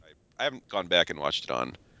I haven't gone back and watched it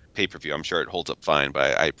on pay-per-view. I'm sure it holds up fine,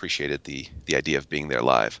 but I appreciated the idea of being there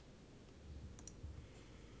live.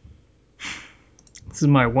 This is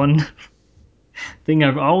my one thing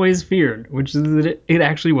I've always feared, which is that it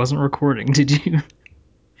actually wasn't recording. Did you,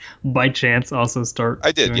 by chance, also start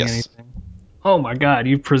I did, doing yes. anything? Oh my god,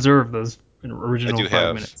 you preserved those I original do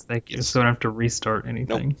 5 minutes. have, Thank you. yes. So I don't have to restart Nope.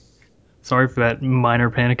 anything. Sorry for that minor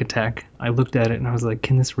panic attack. I looked at it and I was like,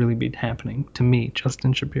 can this really be happening to me,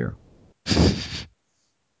 Justin Shapiro?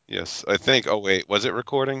 Yes, I think. Oh wait, was it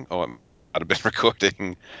recording? Oh, it might have been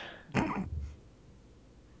recording.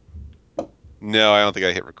 No, I don't think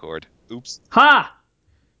I hit record. Oops. Ha!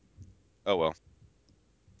 Oh well.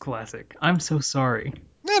 Classic. I'm so sorry.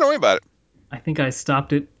 No, don't worry about it. I think I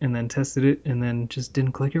stopped it and then tested it and then just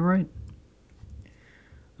didn't click it right.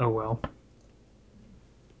 Oh well.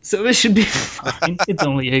 So this should be fine. It's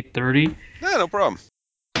only 8:30. No, no problem.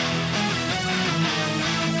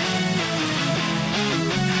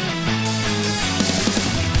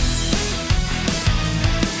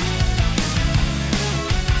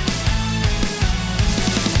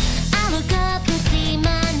 I look up and see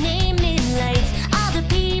my name in lights. All the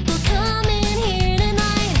people coming here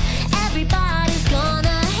tonight. Everybody's gonna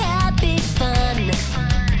have big fun.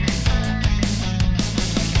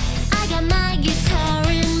 I got my guitar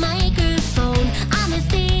and microphone. On the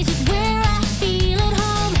stage is where I feel at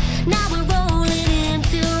home. Now we're rolling in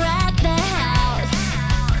to rock the house.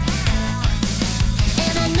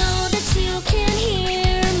 And I know that you can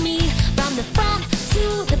hear me from the front to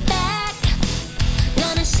the back.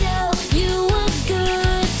 Gonna show you a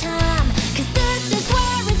good time, 'cause this is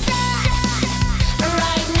where it's at.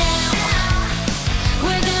 Right now,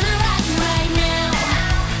 we're gonna rock you right now.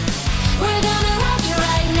 We're gonna rock you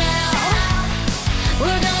right now.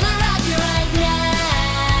 We're gonna rock you right now.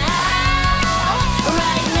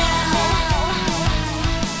 Right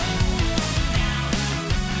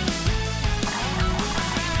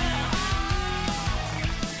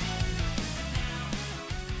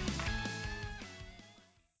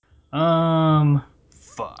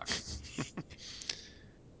Fuck.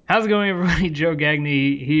 How's it going, everybody? Joe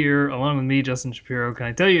Gagney here, along with me, Justin Shapiro. Can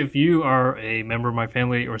I tell you, if you are a member of my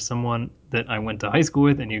family or someone that I went to high school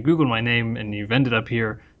with and you Googled my name and you've ended up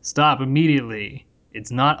here, stop immediately.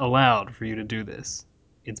 It's not allowed for you to do this.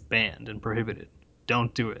 It's banned and prohibited.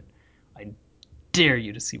 Don't do it. I dare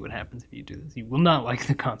you to see what happens if you do this. You will not like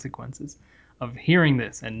the consequences of hearing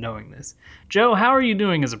this and knowing this. Joe, how are you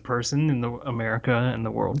doing as a person in the America and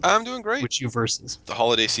the world, I'm doing great. which you versus? The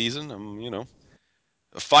holiday season.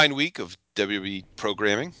 A fine week of WWE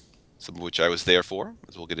programming, some of which I was there for,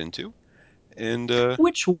 as we'll get into. And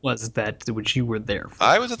Which was that which you were there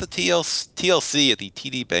I for? was at the TLC at the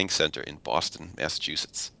TD Bank Center in Boston,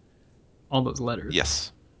 Massachusetts. All those letters.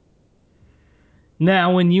 Yes.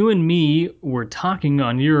 Now, when you and me were talking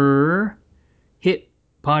on your hit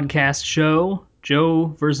podcast show, Joe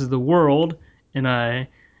versus the World, and I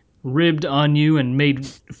ribbed on you and made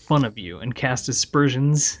fun of you and cast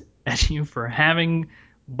aspersions at you for having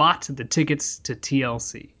bought the tickets to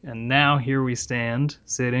TLC. And now here we stand,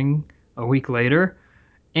 sitting a week later,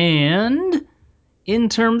 and in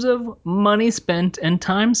terms of money spent and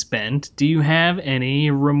time spent, do you have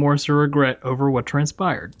any remorse or regret over what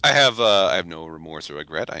transpired? I have no remorse or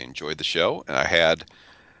regret. I enjoyed the show, and I had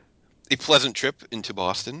a pleasant trip into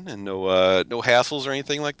Boston, and no hassles or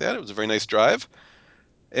anything like that. It was a very nice drive,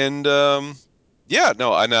 and yeah,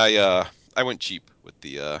 no, and I went cheap with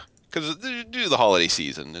the because due to the holiday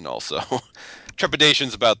season, and also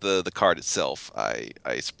trepidations about the card itself.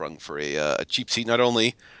 I sprung for a cheap seat. Not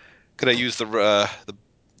only could I use the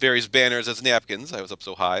various banners as napkins, I was up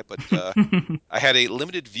so high, but I had a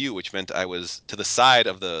limited view, which meant I was to the side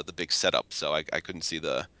of the big setup, so I couldn't see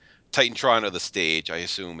the Titantron or the stage. I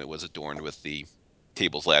assume it was adorned with the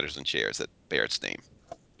tables, ladders, and chairs that bear its name.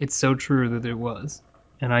 It's so true that it was.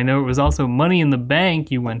 And I know it was also Money in the Bank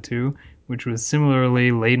you went to, which was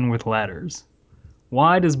similarly laden with ladders.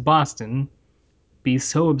 Why does Boston be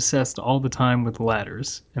so obsessed all the time with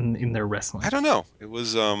ladders and in their I wrestling? don't know. It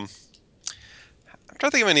was I'm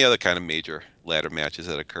trying to think of any other kind of major ladder matches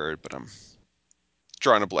that occurred, but I'm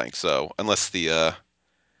drawing a blank. So unless the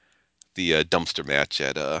dumpster match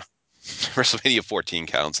at WrestleMania 14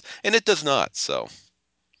 counts, and it does not. So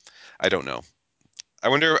I don't know. I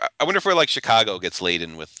wonder if where like Chicago gets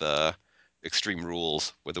laden with Extreme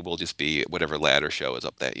Rules, where there will just be whatever ladder show is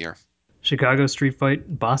up that year. Chicago Street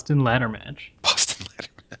Fight Boston Ladder Match. Boston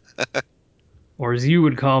ladder. Or as you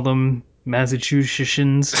would call them,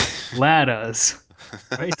 Massachusettsans, ladders.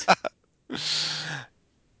 Right?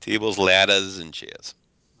 Tables, ladders, and chairs.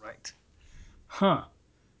 Right. Huh.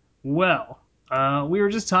 Well, We were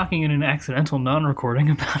just talking in an accidental non-recording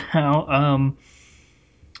about how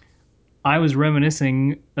I was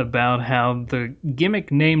reminiscing about how the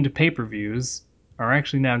gimmick named pay-per-views are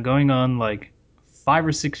actually now going on like 5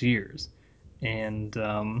 or 6 years, and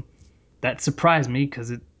that surprised me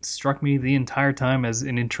because it struck me the entire time as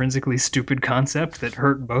an intrinsically stupid concept that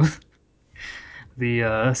hurt both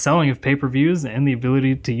the selling of pay-per-views and the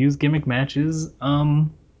ability to use gimmick matches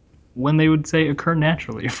when they would say occur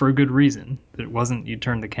naturally for a good reason. That it wasn't you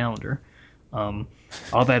turn the calendar. Um,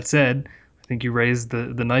 all that said, I think you raised the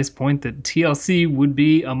nice point that TLC would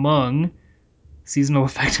be among seasonal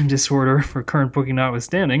affective disorder for current booking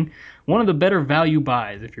notwithstanding, one of the better value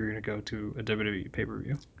buys if you're going to go to a WWE pay per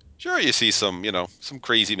view. Sure, you see some, some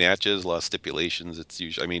crazy matches, a lot of stipulations. It's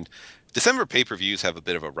usually, I mean, December pay-per-views have a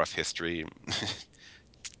bit of a rough history.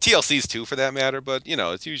 TLC's too, for that matter, but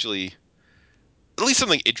it's usually at least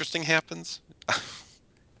something interesting happens.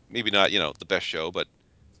 Maybe not, the best show, but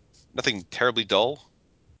nothing terribly dull.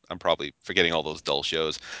 I'm probably forgetting all those dull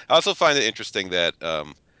shows. I also find it interesting that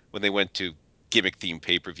when they went to gimmick themed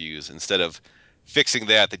pay-per-views, instead of fixing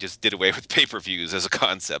that, they just did away with pay-per-views as a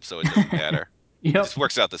concept, so it doesn't matter. It Yep, just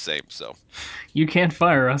works out the same. So you can't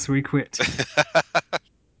fire us, we quit.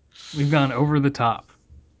 We've gone over the top.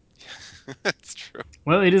 it's true.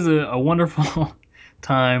 Well, it is a wonderful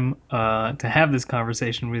time to have this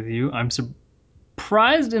conversation with you. I'm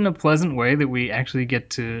surprised in a pleasant way that we actually get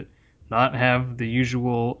to not have the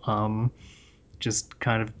usual just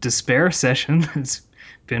kind of despair session that's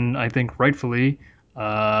been, I think, rightfully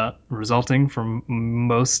resulting from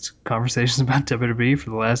most conversations about WWE for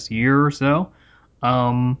the last year or so.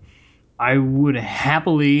 Um, I would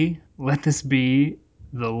happily let this be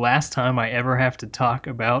the last time I ever have to talk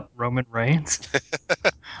about Roman Reigns.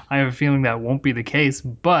 I have a feeling that won't be the case,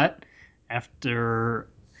 but after,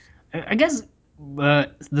 I guess,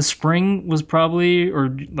 the spring was probably,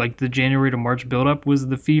 or like the January to March buildup was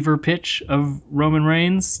the fever pitch of Roman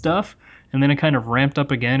Reigns stuff. And then it kind of ramped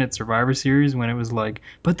up again at Survivor Series when it was like,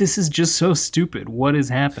 but this is just so stupid. What is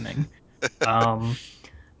happening? Um,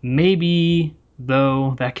 Maybe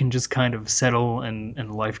though that can just kind of settle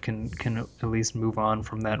and life can at least move on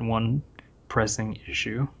from that one pressing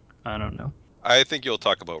issue. I don't know. I think you'll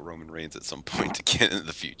talk about Roman Reigns at some point again in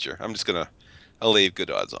the future. I'll lay good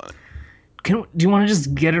odds on it. Do you want to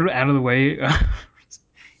just get it out of the way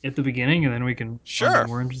at the beginning, and then we can move on to Sure,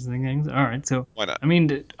 more interesting things? All right. So, why not? I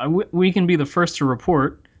mean, we can be the first to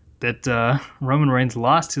report that Roman Reigns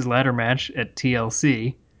lost his ladder match at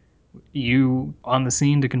TLC. You on the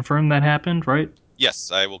scene to confirm that happened, right? Yes,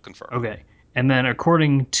 I will confirm. Okay. And then,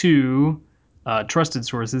 according to trusted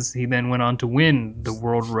sources, he then went on to win the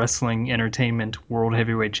World Wrestling Entertainment World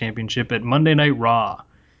Heavyweight Championship at Monday Night Raw.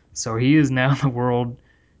 So he is now the World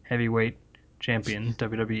Heavyweight Champion.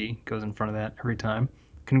 WWE goes in front of that every time.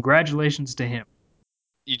 Congratulations to him.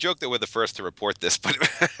 You joke that we're the first to report this, but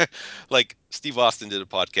like Steve Austin did a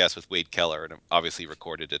podcast with Wade Keller and obviously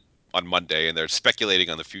recorded it on Monday, and they're speculating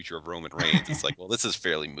on the future of Roman Reigns. It's like, well, this is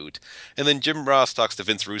fairly moot. And then Jim Ross talks to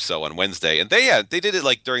Vince Russo on Wednesday, and they did it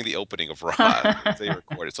like during the opening of Raw. They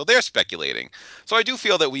recorded, so they're speculating. So I do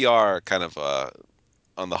feel that we are kind of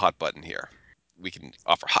on the hot button here. We can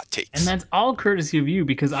offer hot And takes. that's all courtesy of you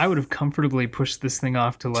because I would have comfortably pushed this thing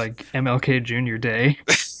off to like MLK Jr. Day.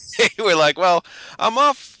 We're like, well, I'm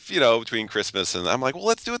off, between Christmas, and I'm like, well,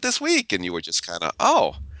 let's do it this week. And you were just kind of,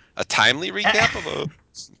 oh, a timely recap of a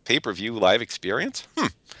pay-per-view live experience?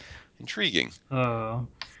 Intriguing. uh,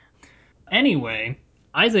 Anyway,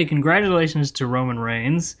 I say congratulations to Roman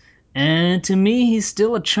Reigns. And to me, he's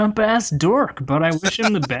still a chump ass dork, but I wish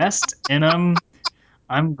him the best. And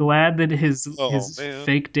I'm glad that Oh his man.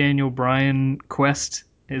 fake Daniel Bryan quest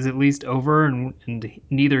is at least over, and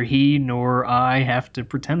neither he nor I have to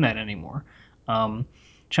pretend that anymore.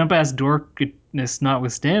 Chump ass dorkness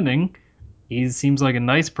notwithstanding, he seems like a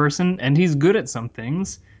nice person, and he's good at some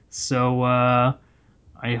things. So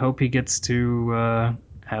I hope he gets to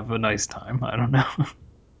have a nice time. I don't know.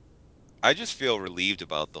 I just feel relieved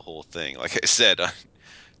about the whole thing. Like I said on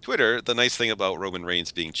Twitter, the nice thing about Roman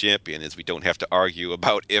Reigns being champion is we don't have to argue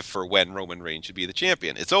about if or when Roman Reigns should be the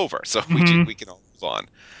champion. It's over, so we Mhm. can all move on.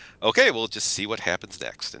 Okay, we'll just see what happens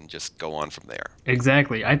next and just go on from there.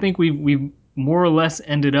 Exactly. I think we've more or less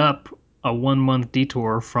ended up a 1 month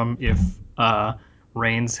detour from if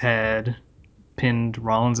Reigns had pinned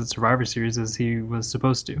Rollins at Survivor Series as he was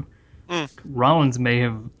supposed to. Mm, Rollins may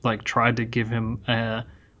have like tried to give him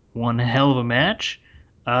one hell of a match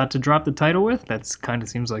to drop the title with. That's kind of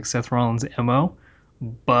seems like Seth Rollins' mo.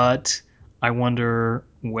 But I wonder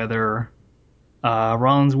whether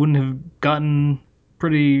Rollins wouldn't have gotten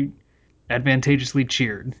pretty advantageously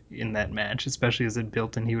cheered in that match, especially as it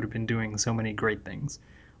built and he would have been doing so many great things.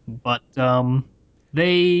 But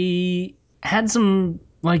they had some,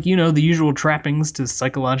 like, the usual trappings to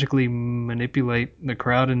psychologically manipulate the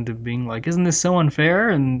crowd into being like, isn't this so unfair?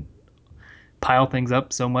 And pile things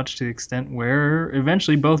up so much to the extent where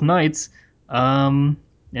eventually both nights, and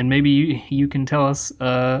maybe you can tell us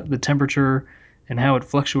the temperature and how it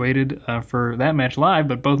fluctuated for that match live,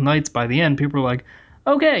 but both nights by the end, people were like,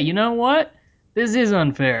 okay, you know what? This is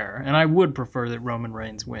unfair, and I would prefer that Roman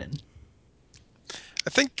Reigns win. I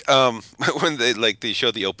think when they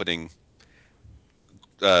showed the opening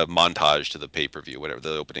montage to the pay-per-view, whatever,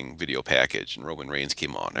 the opening video package, and Roman Reigns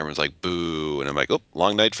came on. Everyone's like, boo. And I'm like, oh,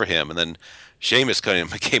 long night for him. And then Sheamus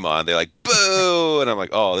came on. They're like, boo. And I'm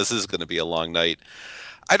like, oh, this is going to be a long night.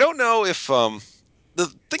 I don't know if the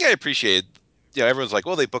thing I appreciate, everyone's like,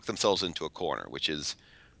 well, they booked themselves into a corner, which is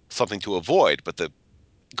something to avoid. But the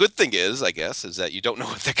good thing is, I guess, is that you don't know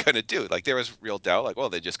what they're going to do. Like, there was real doubt, like, well,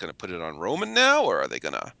 they're just going to put it on Roman now, or are they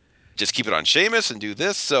going to just keep it on Sheamus and do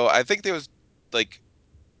this? So I think like,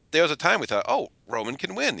 there was a time we thought, oh, Roman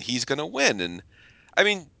can win. He's going to win. And I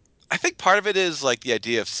mean, I think part of it is like the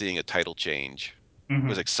idea of seeing a title change was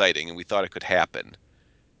Mm-hmm. exciting, and we thought it could happen,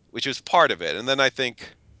 which was part of it. And then I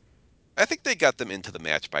think they got them into the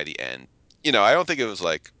match by the end. I don't think it was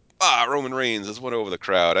like, Roman Reigns has won over the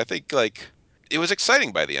crowd. I think like it was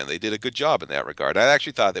exciting by the end. They did a good job in that regard. I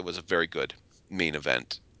actually thought it was a very good main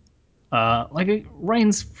event.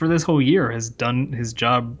 Reigns for this whole year has done his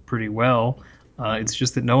job pretty well. It's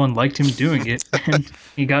just that no one liked him doing it, and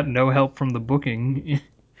he got no help from the booking.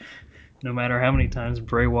 No matter how many times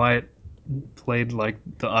Bray Wyatt played like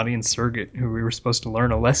the audience surrogate who we were supposed to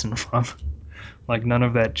learn a lesson from. Like none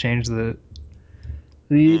of that changed the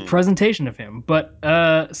Hmm. presentation of him. But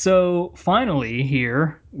so finally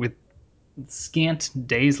here, with scant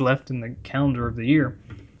days left in the calendar of the year,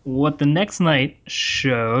 what the next night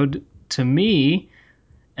showed to me,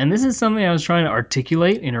 and this is something I was trying to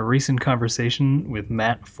articulate in a recent conversation with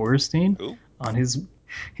Matt Feuerstein Who? on his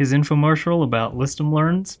infomercial about Listum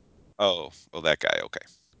Learns. Oh, that guy. Okay.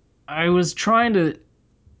 I was trying to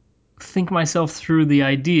think myself through the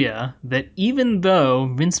idea that even though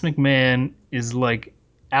Vince McMahon is like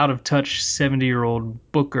out of touch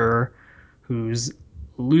 70-year-old booker who's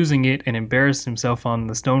losing it and embarrassed himself on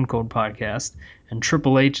the Stone Cold podcast, and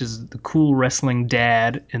Triple H is the cool wrestling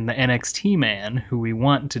dad and the NXT man who we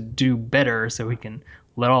want to do better so he can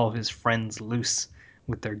let all of his friends loose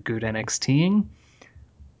with their good NXTing.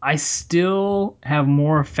 I still have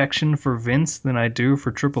more affection for Vince than I do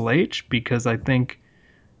for Triple H because I think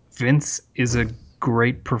Vince is a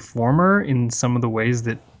great performer in some of the ways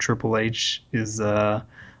that Triple H is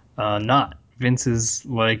not. Vince is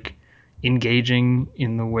like engaging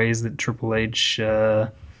in the ways that Triple H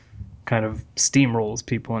kind of steamrolls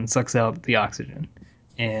people and sucks out the oxygen.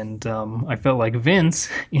 And I felt like Vince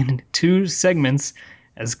in two segments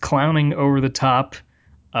as clowning over the top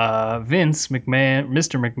Vince McMahon,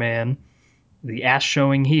 Mr. McMahon, the ass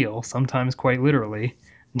showing heel, sometimes quite literally,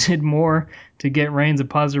 did more to get Reigns a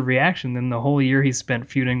positive reaction than the whole year he spent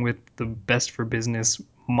feuding with the best for business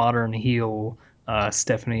modern heel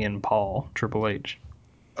Stephanie and Paul Triple H.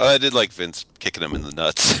 I did like Vince kicking him in the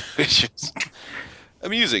nuts, which is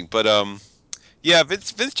amusing. But yeah,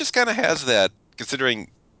 Vince just kind of has that. Considering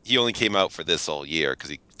he only came out for this all year because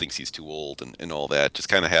he thinks he's too old and all that. Just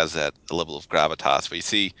kind of has that level of gravitas. But you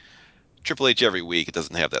see Triple H every week, it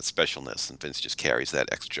doesn't have that specialness, and Vince just carries that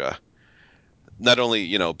extra. Not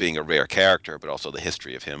only being a rare character, but also the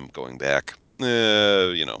history of him going back,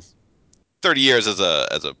 30 years as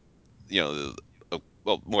a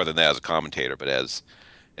well, more than that as a commentator, but as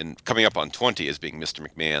and coming up on 20 as being Mr.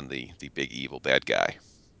 McMahon, the big evil bad guy.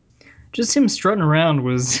 Just him strutting around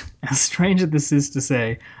was, as strange as this is to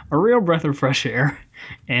say, a real breath of fresh air.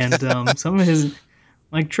 And some of his,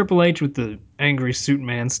 like Triple H with the angry suit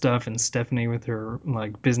man stuff, and Stephanie with her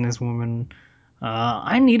like businesswoman.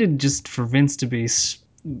 I needed just for Vince to be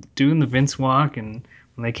doing the Vince walk, and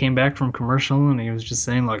when they came back from commercial, and he was just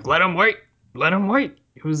saying like, "Let him wait, let him wait."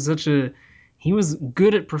 It was such a he was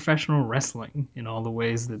good at professional wrestling in all the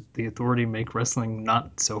ways that the Authority make wrestling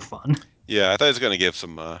not so fun. Yeah, I thought he was going to give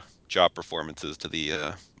some job performances to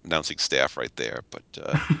the announcing staff right there, but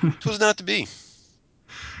it was not to be.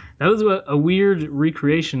 That was a weird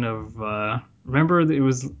recreation of. Remember, it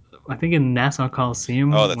was I think in Nassau Oh,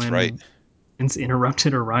 Coliseum that's right. when Vince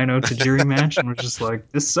interrupted a Rhino Tajiri match and was just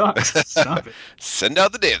like, "This sucks. Stop it." Send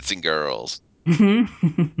out the dancing girls.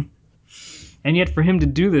 And yet, for him to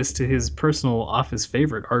do this to his personal office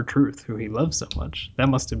favorite, R Truth, who he loves so much, that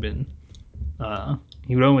must have been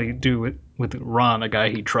he would only do it with Ron, a guy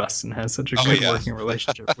he trusts and has such a Oh good yeah, working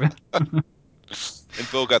relationship with. and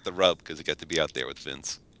Phil got the rub because he got to be out there with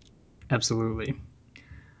Vince. Absolutely.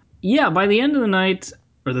 Yeah, by the end of the night,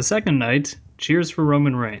 or the second night, cheers for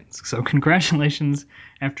Roman Reigns. So, congratulations.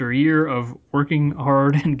 After a year of working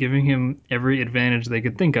hard and giving him every advantage they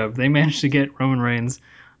could think of, they managed to get Roman Reigns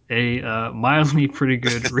a mildly pretty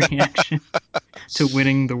good reaction to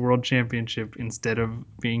winning the world championship instead of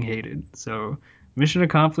being hated. So, mission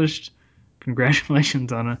accomplished.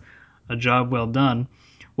 Congratulations on a job well done.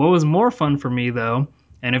 What was more fun for me, though,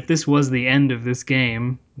 and if this was the end of this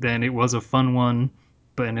game, then it was a fun one,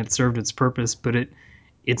 but and it served its purpose. But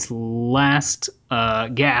its last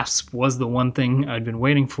gasp was the one thing I'd been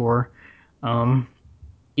waiting for. Um,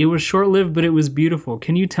 it was short lived, but it was beautiful.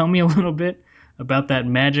 Can you tell me a little bit about that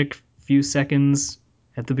magic few seconds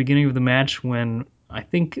at the beginning of the match when I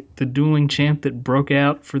think the dueling chant that broke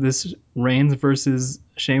out for this Reigns versus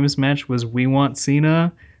Sheamus match was "We want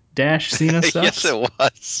Cena dash Cena Yes, sucks." it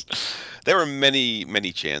was. There were many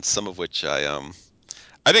chants, some of which I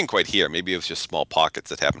didn't quite hear. Maybe it was just small pockets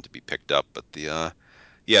that happened to be picked up. But the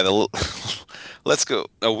yeah, the let's go.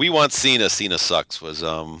 We want Cena. Cena sucks was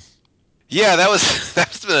yeah, that was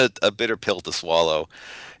that's been a bitter pill to swallow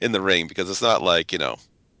in the ring because it's not like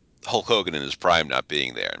Hulk Hogan in his prime not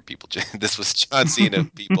being there and people. This was John Cena.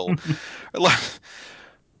 People are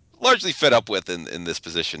largely fed up with in this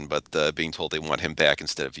position, but being told they want him back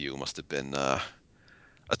instead of you must have been a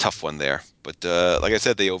tough one there. But like I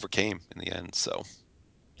said, they overcame in the end. So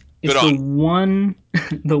good It's on the 'em. one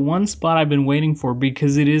the one spot I've been waiting for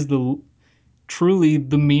because it is the truly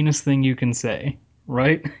the meanest thing you can say,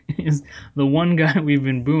 right? Is the one guy we've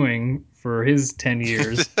been booing for his 10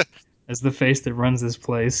 years as the face that runs this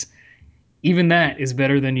place. Even that is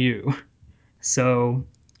better than you. So,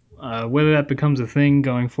 whether that becomes a thing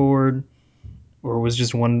going forward or was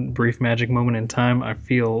just one brief magic moment in time, I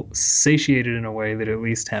feel satiated in a way that at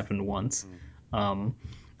least happened once. Um,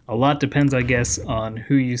 a lot depends, I guess, on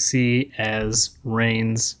who you see as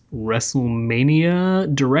Reigns'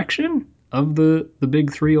 WrestleMania direction of the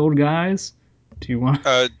big three old guys. Do you want?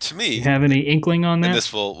 To Do you me, have any inkling on and that?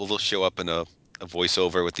 this will show up in a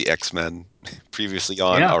voiceover with the X-Men previously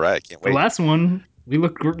on. Yeah, All right, I can't the wait. last one we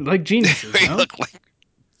look like geniuses. We No, look like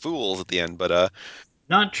fools at the end, but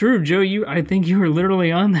not true, Joe. I think you were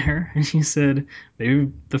literally on there, and you said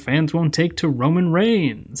maybe the fans won't take to Roman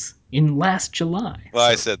Reigns in last July. well,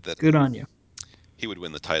 I So said that good on you. he would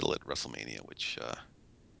win the title at WrestleMania, which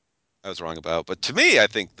I was wrong about. But to me, I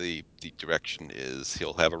think the direction is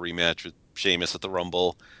he'll have a rematch with Sheamus at the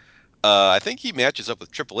Rumble. I think he matches up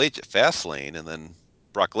with Triple H at Fastlane, and then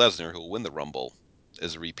Brock Lesnar, who will win the Rumble,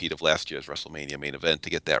 as a repeat of last year's WrestleMania main event to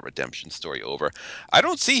get that redemption story over. I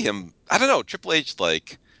don't see him. I don't know. Triple H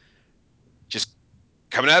like just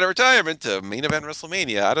coming out of retirement to main event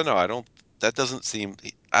WrestleMania. I don't know. I don't. That doesn't seem.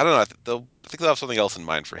 I don't know. I think they'll have something else in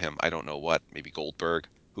mind for him. I don't know what. Maybe Goldberg.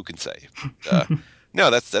 Who can say? No,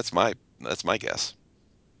 that's my guess.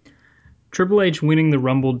 Triple H winning the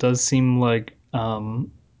Rumble does seem like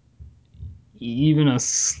even a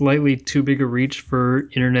slightly too big a reach for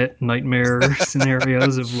internet nightmare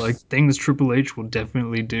scenarios of like things Triple H will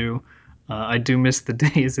definitely do. I do miss the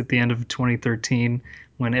days at the end of 2013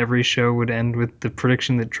 when every show would end with the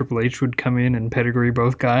prediction that Triple H would come in and pedigree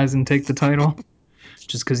both guys and take the title,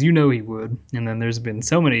 just because you know he would. And then there's been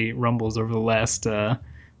so many Rumbles over the last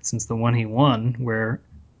since the one he won where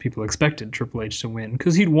people expected Triple H to win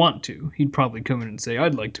because he'd want to. He'd probably come in and say,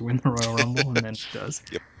 "I'd like to win the Royal Rumble," and then he does.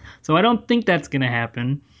 Yep. So I don't think that's going to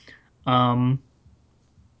happen. Um,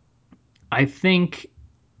 I think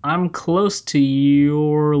I'm close to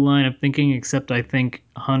your line of thinking, except I think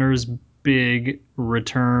Hunter's big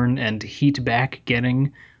return and heat back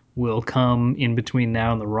getting will come in between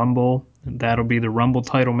now and the Rumble. That'll be the Rumble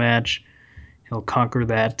title match. He'll conquer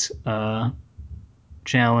that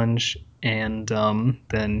challenge, and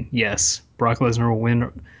then, yes, Brock Lesnar will win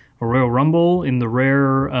a Royal Rumble in the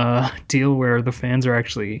rare deal where the fans are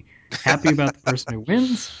actually happy about the person who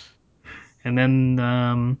wins. And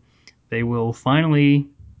then they will finally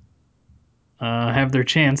have their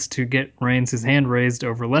chance to get Reigns his hand raised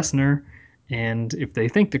over Lesnar. And if they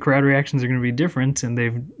think the crowd reactions are going to be different and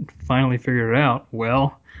they've finally figured it out,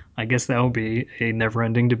 well, I guess that will be a never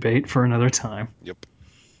ending debate for another time. Yep.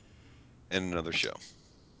 And another show.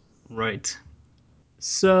 Right.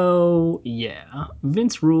 So, yeah.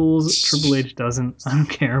 Vince rules, Triple H doesn't. I don't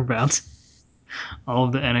care about all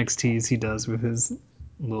of the NXTs he does with his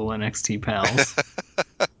little NXT pals.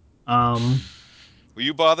 Um, Were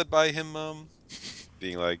you bothered by him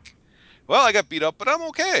being like, "Well, I got beat up, but I'm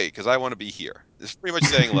okay because I want to be here." It's pretty much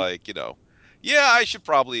saying like, Yeah, I should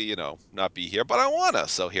probably, not be here, but I wanna,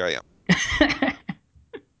 so here I am.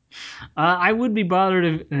 I would be bothered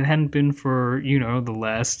if it hadn't been for, the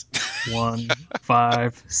last 1,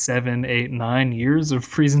 5, 7, 8, 9 years of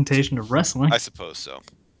presentation of wrestling. I suppose so.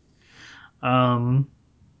 Um,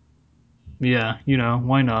 yeah,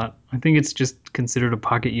 why not? I think it's just considered a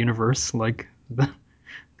pocket universe, like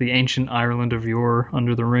the ancient Ireland of yore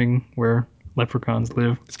under the ring where leprechauns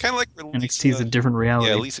live. It's kind of like where NXT is Lisa, a different yeah,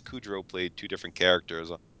 reality. Lisa Kudrow played two different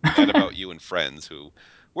characters on Mad About You and Friends, who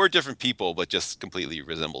were different people but just completely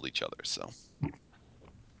resembled each other. So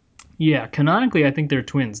Yeah, canonically, I think they're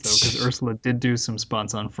twins though, because Ursula did do some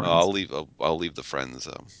spots on I'll Friends. leave I'll leave the Friends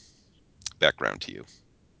background to you.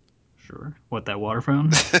 Sure. What, that water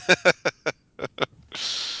fountain?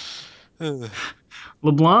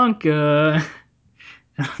 LeBlanc, the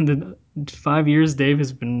 5 years Dave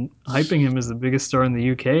has been hyping him as the biggest star in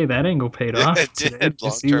the UK. That angle paid Yeah, off it today. Did did.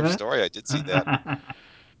 you see Long-term that? story. I did see that.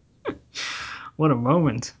 What a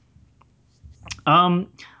moment. Um,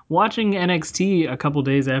 Watching NXT a couple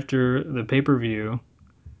days after the pay per view,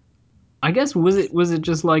 I guess was it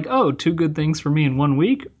just like, oh, two good things for me in one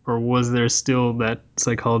week, or was there still that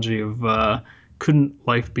psychology of couldn't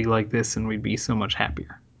life be like this and we'd be so much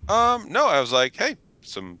happier? No, I was like, hey,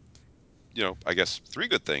 some, I guess three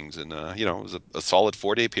good things, and it was a solid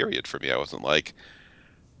 4 day period for me. I was like,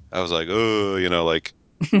 oh, like,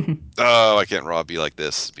 oh, I can't Raw be like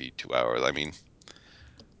this, be 2 hours. I mean,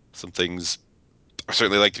 some things I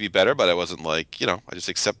certainly like to be better, but I wasn't like, I just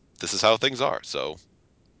accept this is how things are. So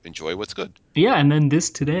enjoy what's good. Yeah, and then this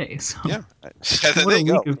today. So Yeah. what There a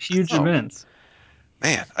you week go. of huge Oh events.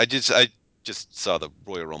 man, I just saw the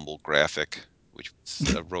Royal Rumble graphic, which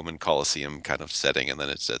was a Roman Coliseum kind of setting, and then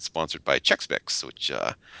it said sponsored by Chex Mix, which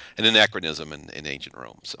an anachronism in ancient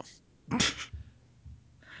Rome. So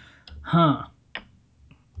Huh.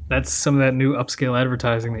 That's some of that new upscale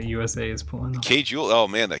advertising that USA is pulling off. K Jewel, oh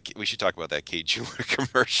man, we should talk about that K Jeweler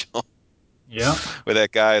commercial Yeah. where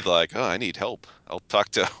that guy like, oh, I need help. I'll talk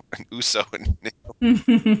to an Uso and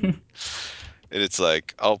it's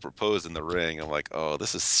like, I'll propose in the ring. I'm like, oh,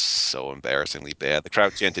 this is so embarrassingly bad. The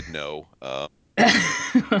crowd chanted no,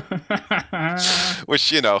 which,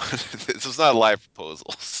 this was not a live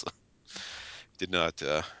proposal. So did not,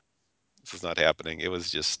 this was not happening. It was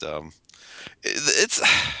just, it's,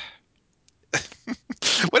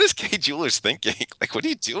 what is Kay Jewelers thinking? Like, what are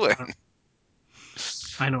you doing?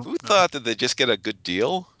 I don't Who know. thought that they just get a good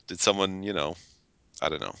deal? Did someone, I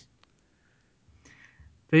don't know.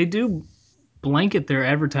 They do blanket their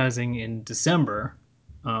advertising in December.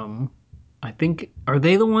 Um, I think, are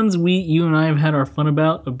they the ones you and I have had our fun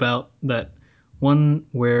about that one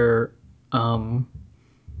where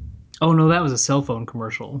oh no, that was a cell phone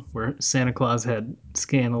commercial where Santa Claus had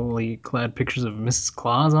scantily clad pictures of Mrs.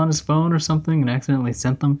 Claus on his phone or something and accidentally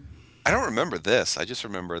sent them. I don't remember this. I just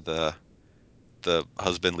remember the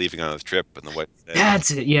husband leaving on a trip and the wife said, That's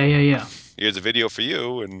it. Yeah, yeah, yeah. here's a video for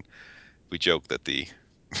you. And we joke that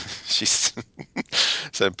she's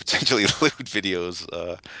sent potentially lewd videos,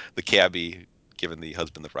 the cabbie, given the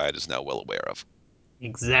husband the bride is now well aware of.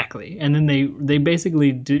 Exactly. And then they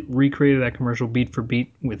basically recreated that commercial beat for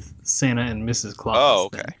beat with Santa and Mrs. Oh, Claus.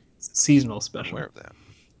 okay. Then it's a I was seasonal unaware special. of that.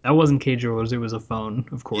 That wasn't K Jewelers. It was a phone,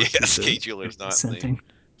 of course, with Yes, K the Jeweler's not in the scenting.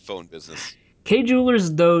 phone business. K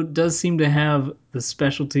Jewelers though does seem to have the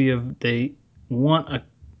specialty of they want a.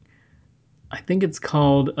 I think it's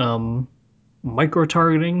called micro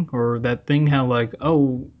targeting or that thing how like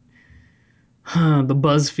the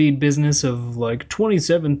BuzzFeed business of like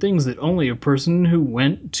 27 things that only a person who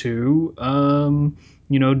went to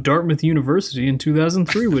Dartmouth University in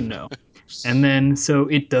 2003 would know. And then, so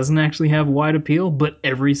it doesn't actually have wide appeal, but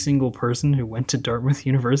every single person who went to Dartmouth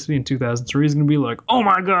University in 2003 is going to be like, oh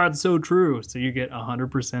my God, so true. So you get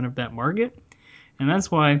 100% of that market. And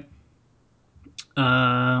that's why,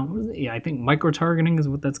 yeah, I think micro targeting is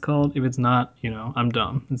what that's called. If it's not, I'm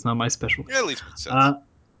dumb. It's not my specialty. Yeah, at least makes sense. Uh,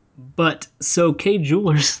 but so K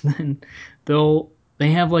Jewelers, then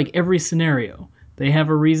they have like every scenario. They have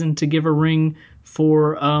a reason to give a ring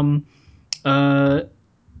for uh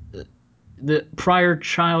the prior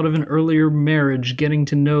child of an earlier marriage getting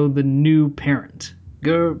to know the new parent.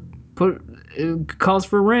 Go put calls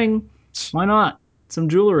for a ring. Why not? Some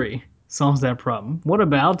jewelry solves that problem. What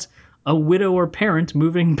about a widow or parent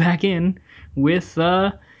moving back in with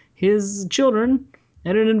his children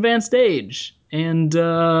at an advanced age? And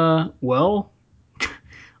well,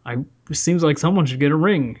 I it seems like someone should get a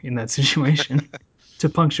ring in that situation to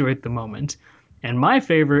punctuate the moment. And my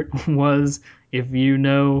favorite was if the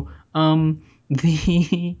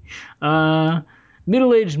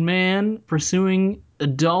middle-aged man pursuing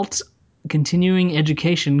adult continuing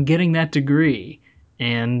education, getting that degree.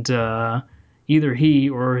 And either he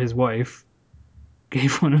or his wife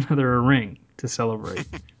gave one another a ring to celebrate,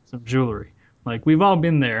 some jewelry. Like, we've all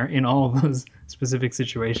been there in all of those specific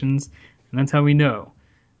situations, and that's how we know.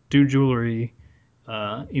 Do jewelry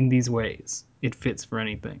in these ways. It fits for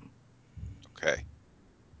anything. Okay.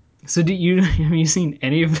 So, have you seen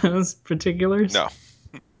any of those particulars? No.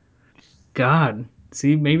 God,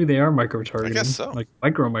 see, maybe they are micro I guess targeted, so. like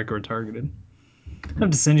micro targeted. I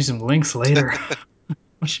have to send you some links later.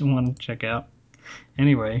 What you want to check out?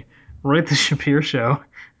 Anyway, write the Shapir Show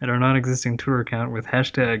at our non-existing Twitter account with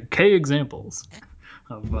hashtag K examples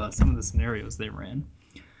of some of the scenarios they ran.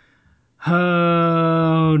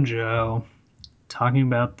 Oh, Joe, talking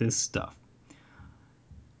about this stuff.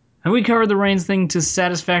 Have we covered the Reigns thing to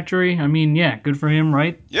satisfactory? I mean, yeah, good for him,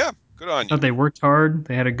 right? Yeah. Good on I you. thought they worked hard.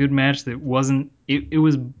 They had a good match that wasn't. It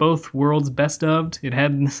was both worlds best of. It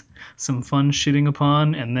had some fun shitting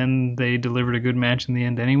upon, and then they delivered a good match in the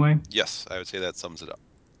end anyway. Yes, I would say that sums it up.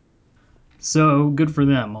 So good for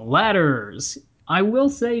them. Ladders. I will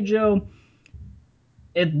say, Joe,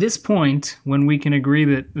 at this point, when we can agree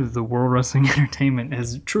that the World Wrestling Entertainment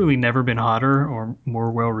has truly never been hotter or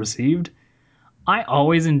more well received, I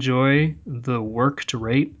always enjoy the work to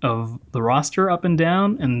rate of the roster up and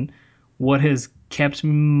down, and what has kept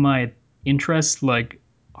my interest like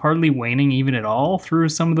hardly waning even at all through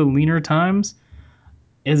some of the leaner times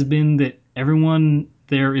has been that everyone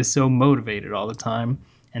there is so motivated all the time,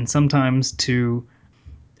 and sometimes to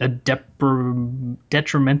a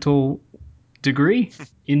detrimental degree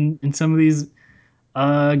in some of these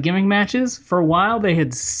gimmick matches. For a while, they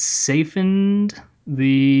had safened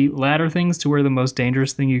the ladder things to where the most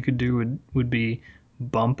dangerous thing you could do would be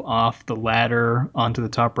bump off the ladder onto the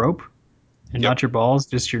top rope and Yep. not your balls,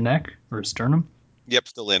 just your neck or sternum. Yep.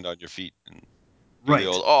 Still land on your feet and do the Right.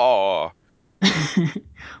 old oh.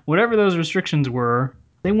 Whatever those restrictions were,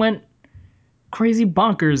 they went crazy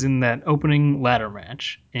bonkers in that opening ladder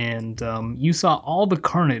match, and you saw all the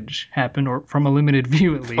carnage happen, or from a limited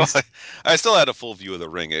view at Well, least. I still had a full view of the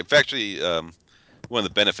ring. It's actually one of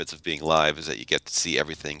the benefits of being live is that you get to see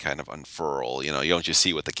everything kind of unfurl. You know, you don't just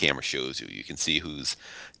see what the camera shows you. You can see who's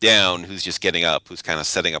down, who's just getting up, who's kind of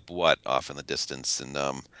setting up what off in the distance. And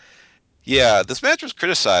yeah, this match was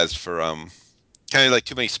criticized for kind of like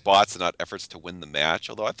too many spots and not efforts to win the match.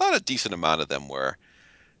 Although I thought a decent amount of them were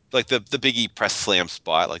like the Big E press slam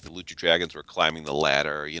spot, like the Lucha Dragons were climbing the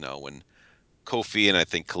ladder. You know, when Kofi and I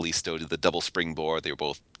think Kalisto did the double springboard, they were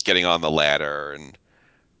both getting on the ladder, and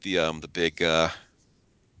the big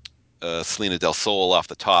Selena Del Sol off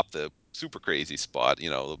the top, the super crazy spot. You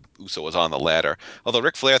know, Uso was on the ladder. Although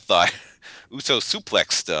Ric Flair thought Uso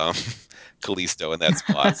suplexed Kalisto in that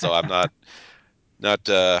spot, so I'm not not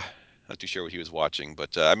too sure what he was watching.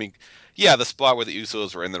 But I mean, yeah, the spot where the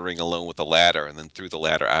Usos were in the ring alone with the ladder and then threw the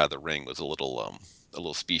ladder out of the ring was a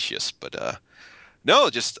little specious. But no,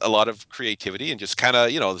 just a lot of creativity and just kind of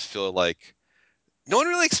just feel like no one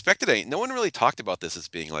really expected it. No one really talked about this as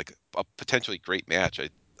being like a potentially great match.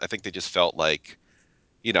 I think they just felt like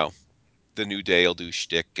you know the New Day will do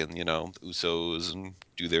shtick and the Usos and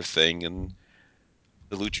do their thing and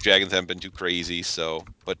the Lucha Dragons haven't been too crazy. So,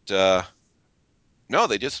 but no,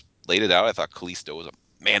 they just laid it out. I thought Kalisto was a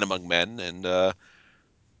man among men, and the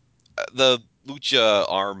Lucha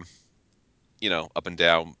arm, up and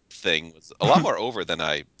down thing was a lot more over than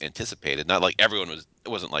I anticipated. Not like everyone was. It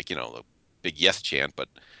wasn't like a big yes chant, but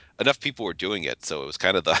enough people were doing it, so it was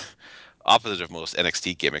kind of the opposite of most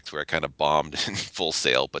NXT gimmicks, where it kind of bombed in full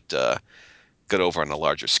sail, but got over on a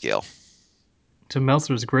larger scale. To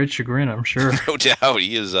Meltzer's great chagrin, I'm sure. No doubt,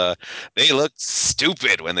 he is. They look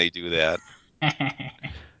stupid when they do that.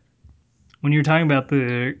 When you're talking about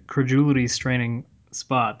the credulity straining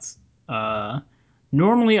spots, uh,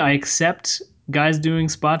 normally I accept guys doing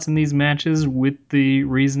spots in these matches with the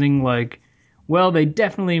reasoning like, well, they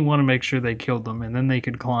definitely want to make sure they killed them, and then they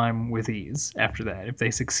could climb with ease after that. If they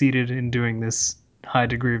succeeded in doing this high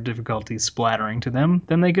degree of difficulty splattering to them,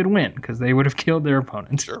 then they could win because they would have killed their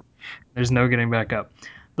opponent. Sure. There's no getting back up.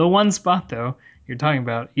 The one spot, though, you're talking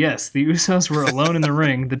about, yes, the Usos were alone in the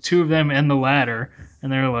ring, the two of them and the ladder,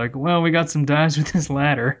 and they're like, well, we got some dives with this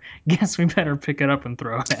ladder. Guess we better pick it up and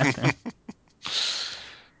throw it at them.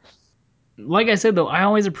 Like I said, though, I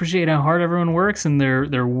always appreciate how hard everyone works and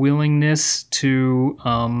their willingness to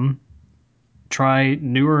try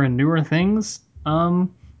newer and newer things.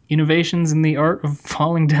 Innovations in the art of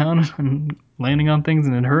falling down and landing on things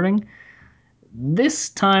and it hurting. This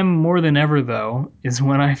time more than ever, though, is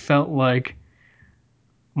when I felt like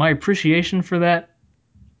my appreciation for that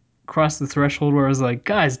crossed the threshold where I was like,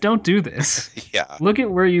 guys, don't do this. Yeah. Look at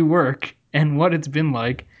where you work and what it's been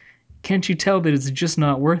like. Can't you tell that it's just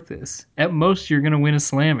not worth this? At most, you're gonna win a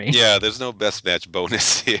Slammy. Yeah, there's no best match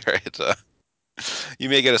bonus here. You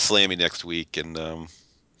may get a Slammy next week and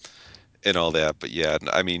all that, but yeah,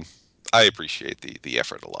 I mean, I appreciate the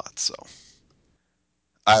effort a lot, so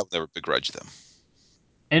I'll never begrudge them.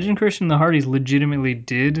 Edge and Christian the Hardys legitimately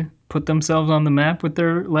did put themselves on the map with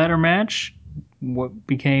their ladder match. What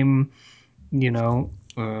became, you know,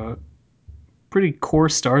 pretty core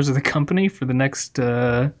stars of the company for the next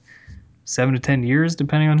 7 to 10 years,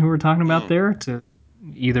 depending on who we're talking about Mm. there, to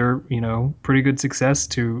either, pretty good success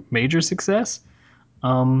to major success.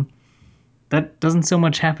 Um, that doesn't so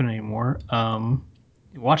much happen anymore.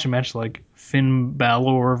 Watch a match like Finn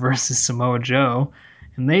Balor versus Samoa Joe,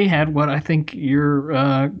 and they had what I think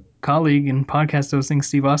your colleague and podcast hosting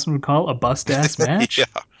Steve Austin would call a bust ass Yeah. match,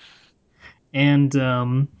 and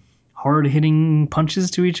hard hitting punches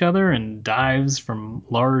to each other and dives from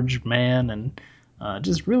large man, and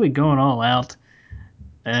just really going all out,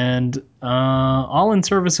 and all in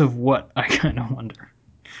service of what, I kind of wonder.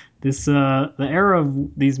 This the era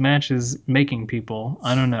of these matches making people,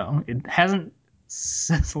 I don't know. It hasn't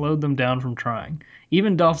slowed them down from trying.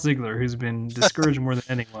 Even Dolph Ziggler, who's been discouraged more than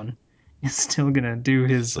anyone, is still gonna do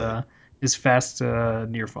It's his fast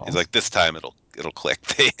near he's falls. like this time it'll click.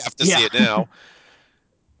 They have to see Yeah, it now.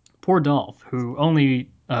 poor Dolph, who only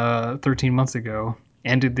 13 months ago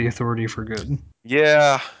ended the Authority for good.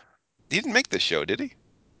 Yeah. He didn't make this show, did he? He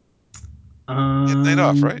had the night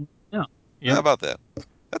off, right? No, How yep. about that?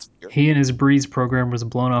 That's weird. He and his Breeze program was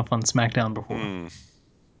blown off on SmackDown before. Hmm.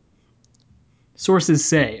 Sources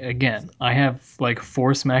say, again, I have like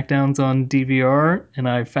 4 SmackDowns on DVR, and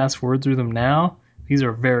I fast forward through them now. These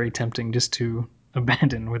are very tempting just to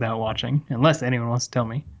abandon without watching, unless anyone wants to tell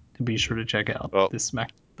me to be sure to check out Well, this SmackDown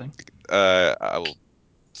thing. I will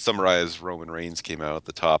summarize. Roman Reigns came out at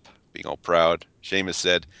the top, being all proud. Sheamus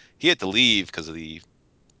said he had to leave because of the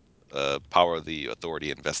power of the Authority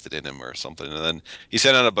invested in him or something, and then he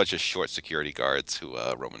sent out a bunch of short security guards who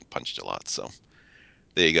Roman punched a lot. So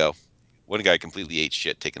there you go. One guy completely ate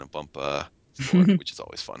shit, taking a bump forward, which is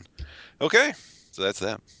always fun. Okay, so that's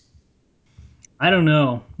that. I don't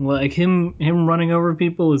know. Like him running over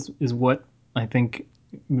people is what I think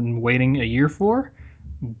I've been waiting a year for,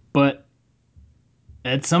 but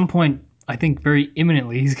at some point, I think very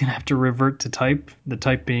imminently he's gonna have to revert to type. The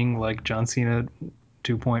type being like John Cena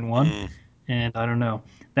 2.1, Mm, and I don't know.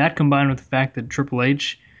 That combined with the fact that Triple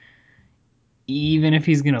H, even if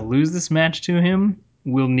he's gonna lose this match to him,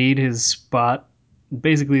 will need his spot.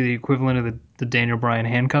 Basically, the equivalent of the Daniel Bryan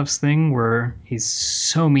handcuffs thing, where he's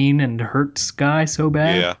so mean and hurts guy so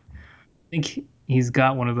bad. yeah. I think he's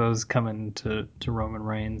got one of those coming to Roman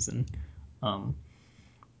Reigns, and um,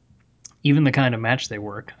 even the kind of match they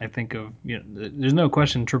work. I think of, there's no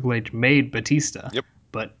question Triple H made Batista, Yep.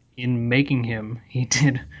 but in making him, he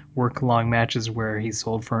did work long matches where he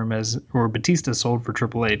sold for him as, or Batista sold for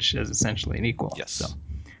Triple H as essentially an equal. So Yes.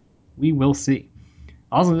 we will see.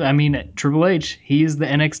 Also, I mean, Triple H, he is the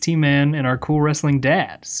NXT man and our cool wrestling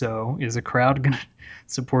dad. So is a crowd gonna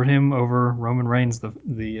support him over Roman Reigns, the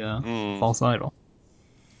Mm, false idol?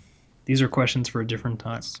 These are questions for a different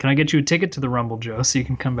time. yes. Can I get you a ticket to the Rumble, Joe, so you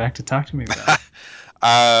can come back to talk to me about it?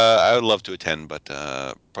 I would love to attend, but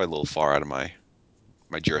probably a little far out of my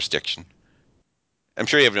jurisdiction. I'm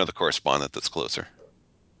sure you have another correspondent that's closer.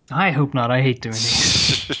 I hope not. I hate doing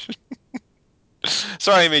these.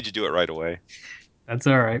 Sorry, I made you do it right away. That's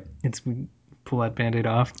all right. It's we pull that band-aid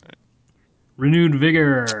off. Renewed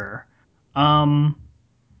vigor. Um,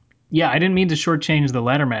 yeah, I didn't mean to shortchange the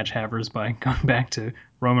ladder match havers by going back to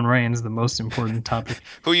Roman Reigns, the most important topic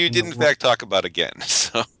Who you in the did in world. fact talk about again.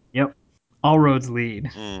 So, Yep. All roads lead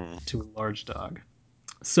mm, to a large dog.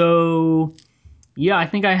 So yeah, I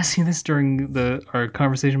think I asked you this during our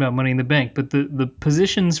conversation about Money in the Bank, but the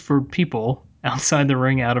positions for people outside the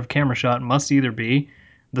ring out of camera shot must either be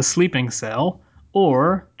the sleeping cell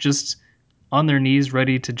or just on their knees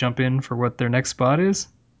ready to jump in for what their next spot is?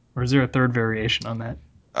 Or is there a third variation on that?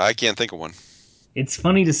 I can't think of one. It's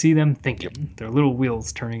funny to see them Yep. thinking. Their little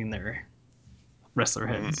wheels turning in their wrestler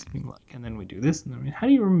heads. Mm, Being like, and then we do this. And then how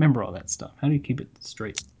do you remember all that stuff? How do you keep it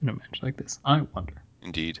straight in a match like this? I wonder.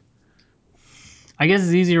 indeed. I guess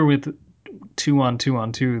it's easier with 2 on 2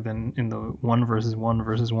 on 2 than in the 1 versus 1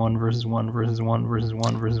 versus 1 versus 1 versus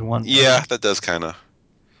 1 versus 1 mode. Yeah, that does kind of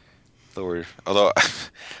lower. Although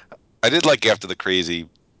I did like after the crazy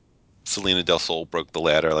Selena Del Sol broke the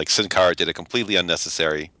ladder, like Sin Cara did a completely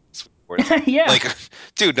unnecessary switchboard. Yeah. Like,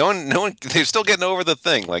 dude, no one, they're still getting over the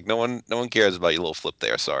thing. Like, no one cares about your little flip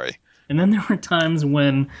there. Sorry. And then there were times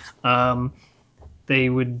when um, they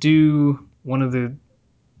would do one of the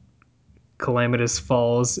calamitous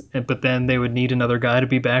falls, but then they would need another guy to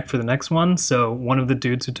be back for the next one. So one of the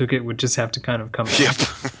dudes who took it would just have to kind of come Yep.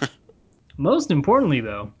 back. Most importantly,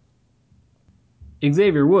 though,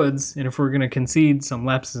 Xavier Woods, and if we're going to concede some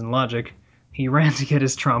lapses in logic, he ran to get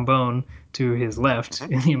his trombone to his left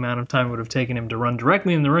Mhm. in the amount of time it would have taken him to run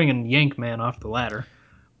directly in the ring and yank man off the ladder.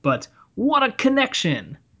 But what a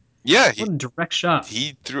connection! Yeah, What a direct shot.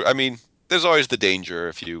 he threw. I mean, there's always the danger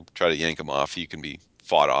if you try to yank him off, you can be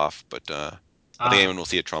fought off. But I think anyone Ah. will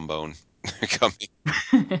see a trombone coming,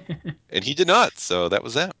 and he did not. So that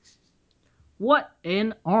was that. What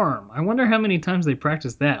an arm. I wonder how many times they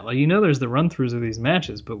practice that. Like, there's the run throughs of these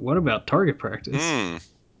matches, but what about target practice? Hmm.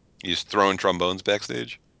 He's throwing trombones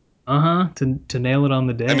backstage. Uh huh. To nail it on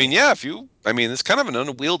the I mean, day. yeah. If you, I mean, it's kind of an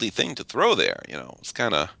unwieldy thing to throw there. It's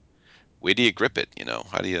kind of where do you grip it?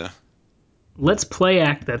 How do you? Let's play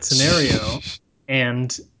act that scenario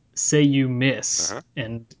and say you miss Uh-huh.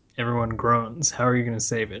 and everyone groans. How are you going to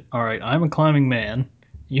save it? All right, I'm a climbing man.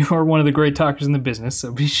 You are one of the great talkers in the business,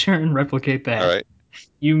 so be sure and replicate All that. right.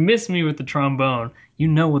 You miss me with the trombone. You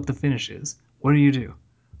know what the finish is. What do?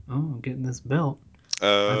 Oh, I'm getting this belt.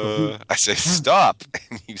 I believe. I say Yeah. stop,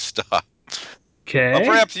 and you stop. Or Okay.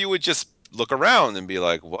 perhaps you would just look around and be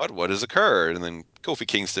like, "What? What has occurred?" And then Kofi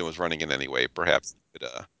Kingston was running it anyway. Perhaps you could,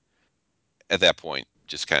 at that point,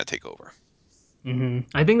 just kind of take over.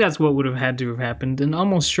 I think that's what would have had to have happened, and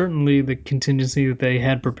almost certainly the contingency that they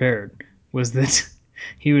had prepared was that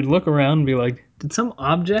he would look around and be like, "Did some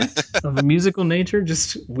object of a musical nature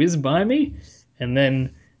just whiz by me?" And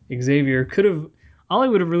then Xavier could have. All he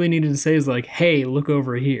would have really needed to say is like, "Hey, look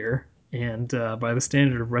over here." And by the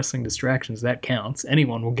standard of wrestling distractions, that counts.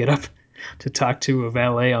 Anyone will get up to talk to a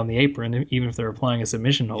valet on the apron, even if they're applying a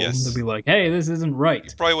submission hold. They'll be Yes, like, "Hey, this isn't he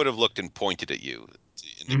right." probably would have looked and pointed at you to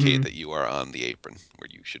indicate Mm-hmm. that you are on the apron where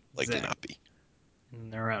you should likely not Exactly. be.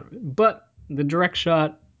 And they're out of it. But the direct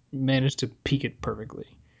shot managed to peak it perfectly.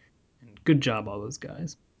 And good job, all those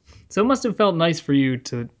guys. So it must have felt nice for you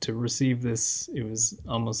to receive this. It was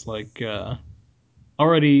almost like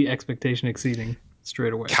already expectation exceeding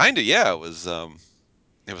straight away. Kind of, yeah. It was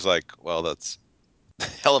like, well, that's a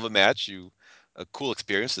hell of a match. A cool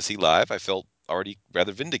experience to see live. I felt already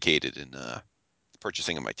rather vindicated in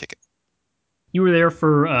purchasing of my ticket. You were there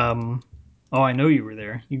for. Oh, I know you were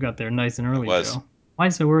there. You got there nice and I early, was. Joe. Why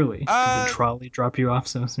so early? Did the Uh, trolley drop you off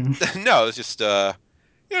so soon? no, it was just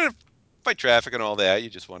fight traffic and all that. You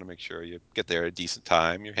just want to make sure you get there at a decent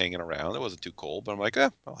time. You're hanging around. It wasn't too cold, but I'm like,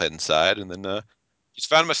 I'll head inside, and then just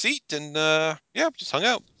found my seat and yeah, just hung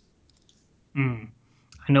out. Mm.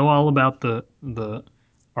 I know all about the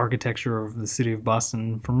architecture of the city of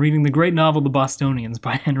Boston from reading the great novel The Bostonians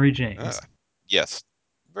by Henry Uh, James. yes,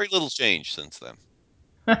 very little change since then.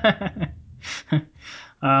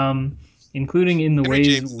 um, including in the Henry ways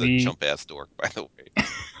James is a we. chump ass dork, by the way.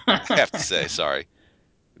 I have to say, sorry.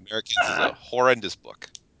 Americans is a horrendous book.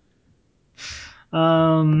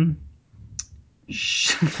 um,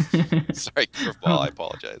 Sorry, curveball. I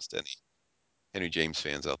apologize to any Henry James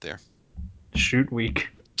fans out there. shoot week.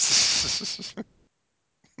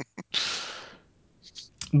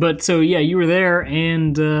 But so yeah, you were there,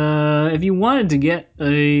 and if you wanted to get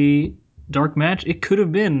a dark match, it could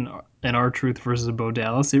have been an R Truth versus a Bo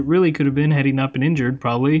Dallas. It really could have been had he not been injured,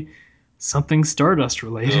 probably something Stardust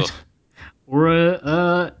related, Ugh. or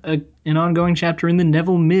an ongoing chapter in the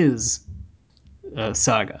Neville Miz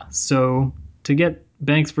saga. So to get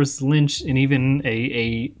Banks versus Lynch in even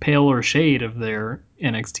a paler shade of their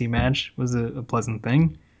NXT match was a pleasant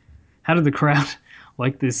thing. How did the crowd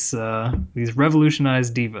like these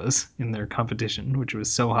revolutionized divas in their competition, which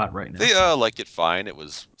was so hot right now? They liked it fine. It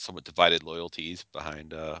was somewhat divided loyalties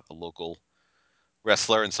behind a local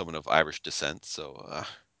wrestler and someone of Irish descent. So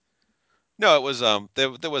no, it was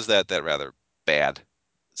there was that rather bad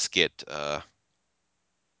skit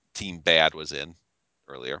Team Bad was in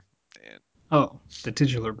earlier, and Oh, the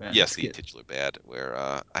titular bad yes, the skit. titular Bad, where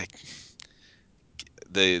I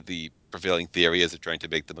the prevailing theory is they're trying to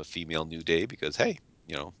make them a female New Day because hey,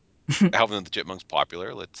 you know, Alvin and the Chipmunks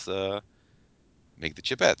popular. Let's make the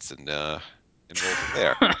Chipettes and roll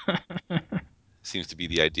from there. Seems to be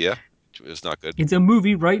the idea. Which is not good. It's a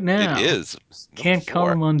movie right It now. is number Can't call four.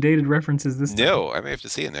 them on dated references this time. No, I may have to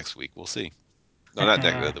see it next week. We'll see. No, not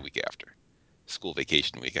next. The week after. School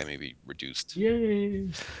vacation week. I may be reduced. Yay!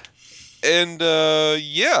 And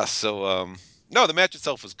yeah, so no, the match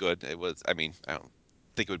itself was good. It was. I mean, I don't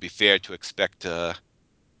think it would be fair to expect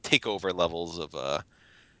takeover levels of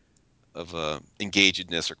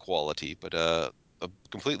engagedness or quality, but a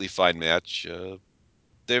completely fine match.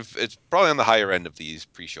 it's probably on the higher end of these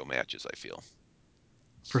pre-show matches, I feel.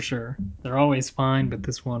 For sure. They're always fine, but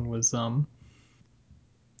this one was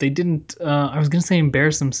they didn't I was going to say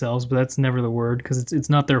embarrass themselves, but that's never the word because it's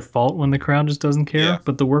not their fault when the crowd just doesn't Yeah. care,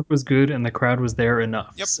 but the work was good and the crowd was there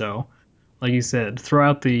enough. Yep. So, like you said, throw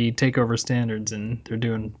out the takeover standards and they're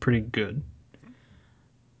doing pretty good.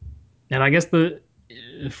 And I guess the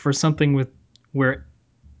for something with where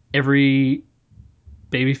every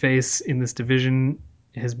babyface in this division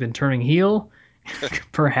has been turning heel,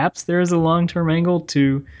 perhaps there is a long-term angle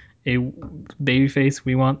to a babyface.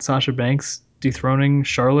 We want Sasha Banks dethroning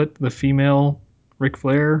Charlotte, the female Ric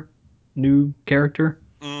Flair new character.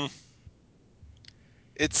 Mm,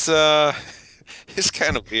 it's it's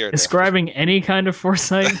kind of weird. Ascribing any kind of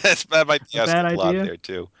foresight, That might be a bad asking a lot idea. there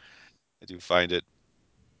too. I do find it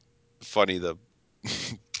funny the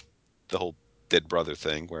whole dead brother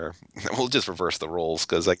thing where we'll just reverse the roles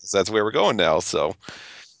because I guess that's where we're going now. So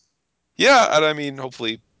yeah, and I mean,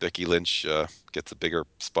 hopefully Becky Lynch gets a bigger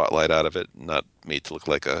spotlight out of it, not made to look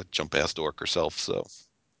like a jump ass dork herself. So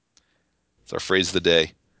it's our phrase of the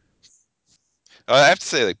day. I have to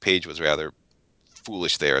say, like Paige was rather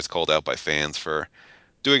foolish there, as called out by fans for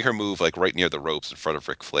doing her move like right near the ropes in front of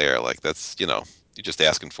Ric Flair. Like that's you're just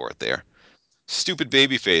asking for it there. Stupid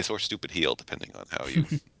baby face or stupid heel, depending on how you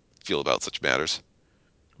feel about such matters.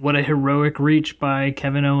 What a heroic reach by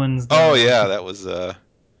Kevin Owens, Oh though. yeah, that was a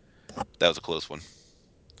close one.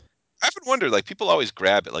 I often wondered, like people always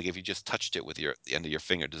grab it, like if you just touched it with the end of your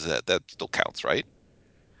finger, does that still counts, right?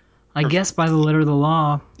 I Or guess by the letter of the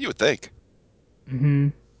law. you would think. Hmm.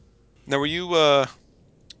 Now, were you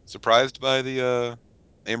surprised by the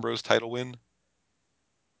Ambrose title win?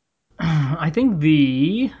 I think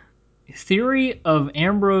the theory of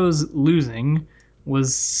Ambrose losing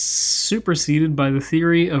was superseded by the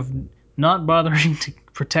theory of not bothering to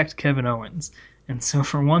protect Kevin Owens. And so,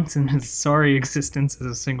 for once in his sorry existence as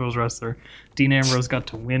a singles wrestler, Dean Ambrose got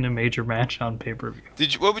to win a major match on pay per view.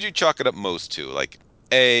 Did you? What would you chalk it up most to? Like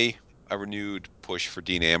a renewed push for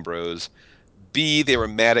Dean Ambrose. B, they were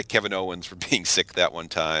mad at Kevin Owens for being sick that one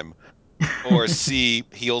time. Or C,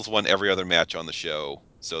 heels won every other match on the show,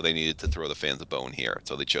 so they needed to throw the fans a bone here,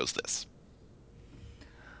 so they chose this.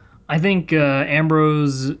 I think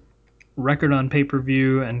Ambrose record on pay per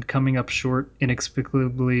view and coming up short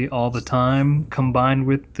inexplicably all the time, combined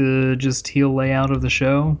with the just heel layout of the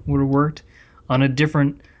show, would have worked. On a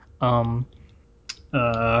different um,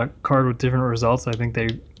 card with different results, I think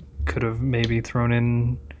they could have maybe thrown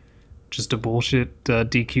in just a bullshit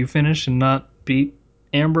DQ finish and not beat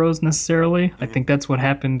Ambrose necessarily. I Mhm. think that's what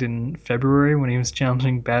happened in February when he was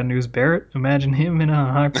challenging Bad News Barrett. Imagine him in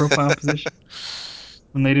a high profile position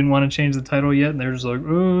when they didn't want to change the title yet, and they're just like,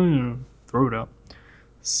 oh, throw it out.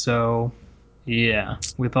 So, yeah,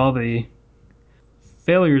 with all the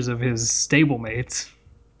failures of his stablemates,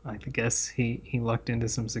 I guess he lucked into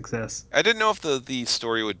some success. I didn't know if the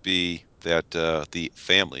story would be that the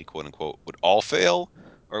family, quote unquote, would all fail,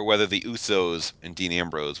 or whether the Usos and Dean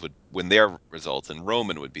Ambrose would win their results, and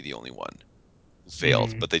Roman would be the only one who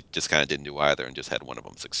failed. Mm. But they just kind of didn't do either, and just had one of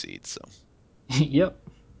them succeed. So Yep.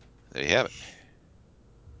 there you have it.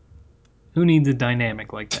 Who needs a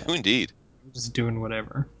dynamic like that? Indeed. Just doing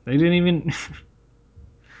whatever. They didn't even.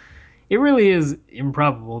 It really is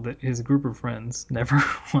improbable that his group of friends never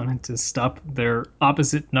wanted to stop their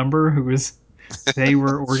opposite number, who was they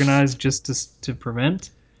were organized just to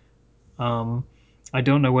prevent. Um, I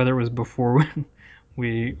don't know whether it was before when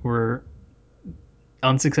we were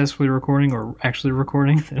unsuccessfully recording or actually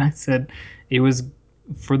recording that I said it was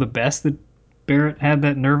for the best that Barrett had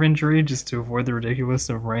that nerve injury just to avoid the ridiculous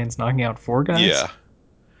of Reigns knocking out four guys. Yeah,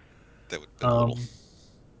 that would have been a little. Um,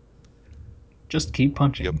 just keep Yep.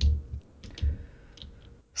 punching.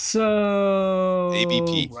 So,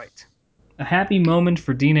 ABP. right. A happy moment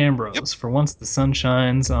for Dean Yep. Ambrose. For once, the sun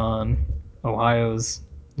shines on Ohio's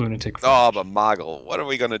lunatic Oh, but fringe. Moggle, what are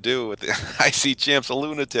we gonna do with the IC champs a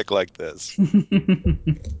lunatic like this?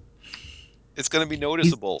 It's gonna be He's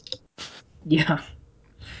noticeable. yeah,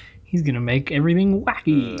 he's gonna make everything Uh,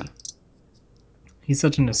 wacky. He's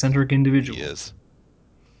such an eccentric he individual. is.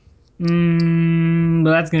 But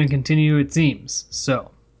that's gonna continue, it seems. So,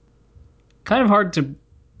 kind of hard to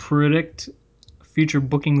predict future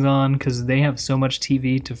bookings on because they have so much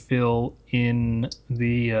TV to fill in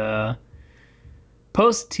the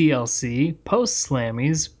post TLC, post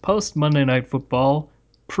Slammies, post Monday Night Football,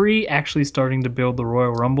 pre actually starting to build the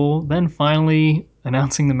Royal Rumble, then finally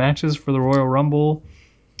announcing the matches for the Royal Rumble.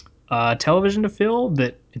 Television to fill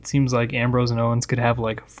that it seems like Ambrose and Owens could have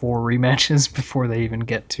like 4 rematches before they even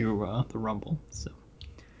get to the Rumble. So,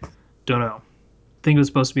 don't know. think it was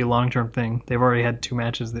supposed to be a long-term thing. They've already had 2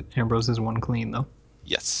 matches that Ambrose has won clean, though.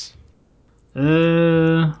 Yes. I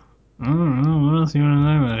don't know. What else you want to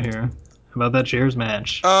know about here? How about that chairs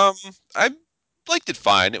match? I liked it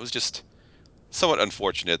fine. It was just somewhat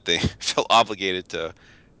unfortunate. They felt obligated to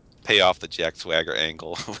pay off the Jack Swagger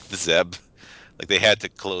angle with the Zeb. Like they had to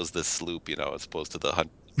close this loop, as opposed to the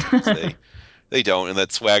hunt. They don't, and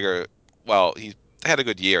that Swagger, well, he had a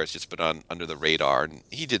good year. It's just been on under the radar, and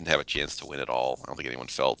he didn't have a chance to win at all. I don't think anyone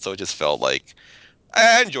felt so. It just felt like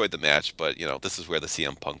I enjoyed the match, but this is where the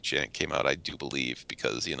CM Punk chant came out. I do believe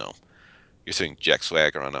because you're seeing Jack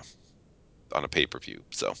Swagger on a pay-per-view.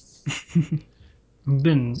 So I've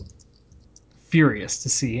been furious to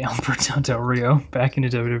see Alberto Del Rio back in the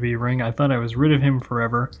WWE ring. I thought I was rid of him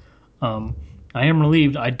forever. Um, I am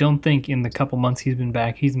relieved. I don't think in the couple months he's been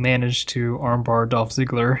back, he's managed to armbar Dolph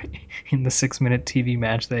Ziggler in the 6-minute TV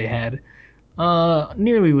match they had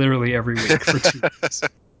nearly literally every week for 2 years.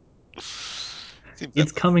 seems that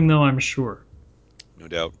It's way, coming though, I'm sure. no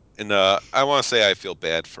doubt. And I want to say I feel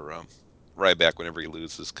bad for Ryback whenever he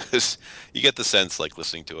loses because you get the sense, like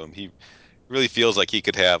listening to him, he really feels like he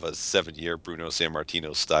could have a 7-year Bruno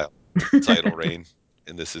Sammartino style title reign,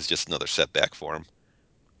 and this is just another setback for him.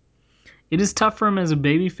 It is tough for him as a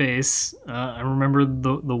babyface. I remember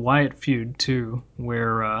the Wyatt feud too,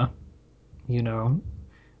 where you know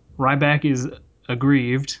Ryback is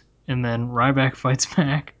aggrieved, and then Ryback fights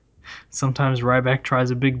back. Sometimes Ryback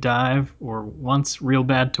tries a big dive or wants real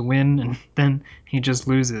bad to win, and then he just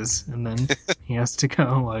loses, and then he has to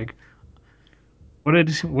go. Like, what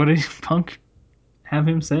did Punk have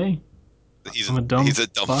him say? He's I'm a a dumb he's a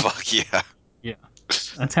dumb fuck. fuck, yeah. Yeah,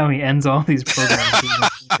 that's how he ends all these programs.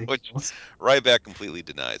 Which Ryback completely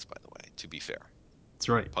denies, by the way. To be fair, That's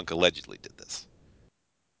right. Punk allegedly did this.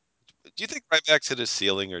 Do you think Ryback's hit his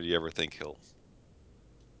ceiling, or do you ever think he'll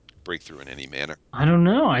break through in any manner? I don't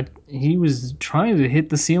know. He was trying to hit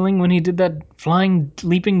the ceiling when he did that flying,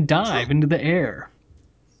 leaping True. dive into the air.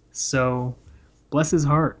 So, bless his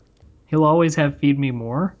heart. He'll always have feed me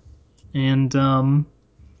more, and I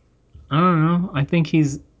don't know. I think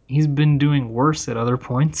he's been doing worse at other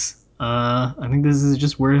points. I think this is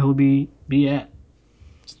just where he'll be at.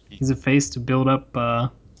 He, He's a face to build up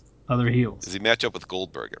other does heels. he match up with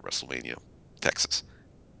Goldberg at WrestleMania, Texas?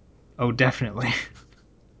 Oh, definitely.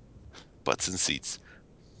 Butts and seats.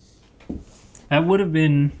 That would have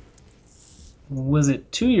been, was it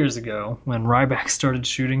 2 years ago when Ryback started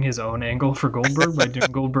shooting his own angle for Goldberg by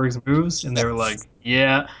doing Goldberg's moves, and they were like,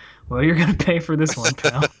 "Yeah, well, you're gonna pay for this one,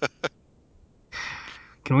 pal.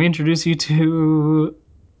 Can we introduce you to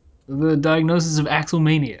the diagnosis of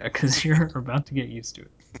Axelmania? Because you're about to get used to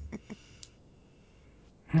it."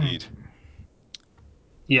 Indeed.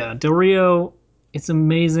 Yeah, Del Rio, it's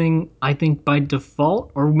amazing. I think by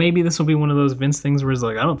default, or maybe this will be one of those Vince things where it's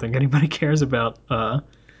like, I don't think anybody cares about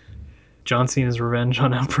John Cena's revenge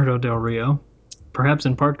on Alberto Del Rio. Perhaps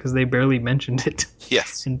in part because they barely mentioned it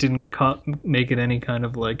Yes. and didn't make it any kind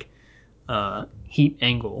of like heat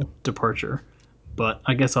angle departure. But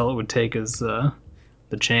I guess all it would take is the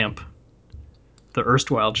champ, the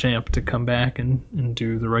erstwhile champ, to come back and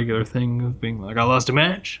do the regular thing of being like, I lost a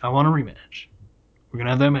match, I want a rematch. We're gonna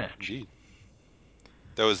have that match. Indeed.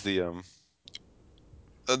 That was the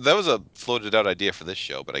that was a floated out idea for this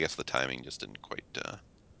show, but I guess the timing just didn't quite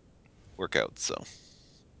work out. So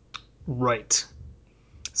Right.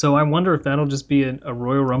 So I wonder if that'll just be a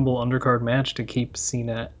Royal Rumble undercard match to keep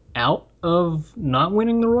Cena out of not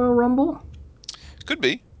winning the Royal Rumble. could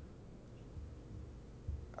be.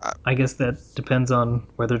 I, I guess that depends on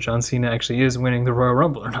whether John Cena actually is winning the Royal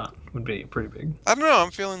Rumble or not. Would be pretty big. I don't know.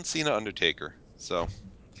 I'm feeling Cena Undertaker. So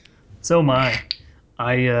So my,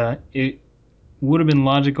 it would have been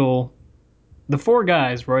logical. The 4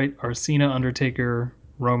 guys, right, are Cena, Undertaker,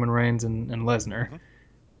 Roman Reigns, and Lesnar, mhm.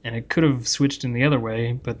 and it could have switched in the other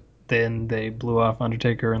way, but then they blew off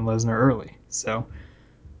Undertaker and Lesnar early. So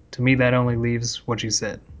to me, that only leaves what you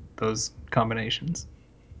said, those combinations.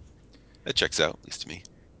 That checks out, at least to me.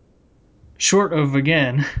 Short of,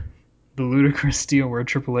 again, the ludicrous deal where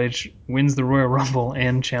Triple H wins the Royal Rumble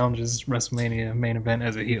and challenges WrestleMania main event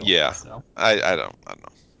as a heel. Yeah. So I don't know.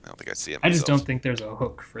 I don't think I see it I just myself. don't think there's a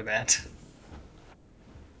hook for that.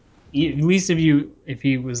 At least if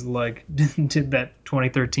he was like did that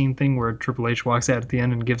 2013 thing where Triple H walks out at the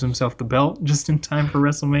end and gives himself the belt just in time for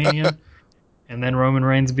WrestleMania, and then Roman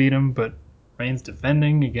Reigns beat him, but Reigns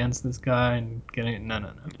defending against this guy and getting it.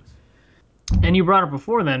 No. And you brought up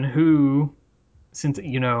before then who, since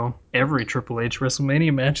every Triple H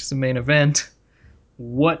WrestleMania match is a main event,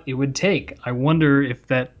 what it would take. I wonder if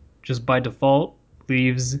that just by default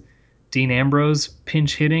leaves Dean Ambrose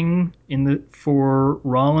pinch hitting for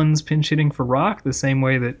Rollins, pinch hitting for Rock, the same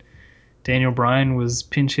way that Daniel Bryan was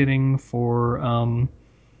pinch hitting for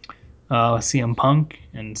CM Punk,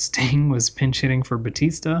 and Sting was pinch hitting for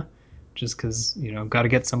Batista. Just because, got to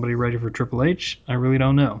get somebody ready for Triple H. I really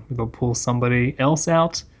don't know. They'll pull somebody else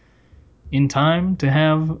out in time to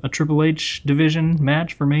have a Triple H division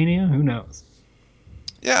match for Mania. Who knows?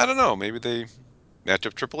 Yeah, I don't know. Maybe they match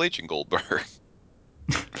up Triple H and Goldberg.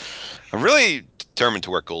 I'm really determined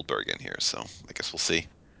to work Goldberg in here, so I guess we'll see.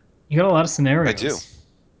 You got a lot of I do. scenarios.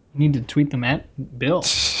 You need to tweet them at Bill.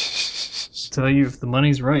 Tell you if the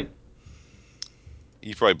money's right.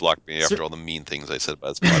 You probably blocked me Sir- after all the mean things I said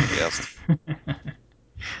about this podcast.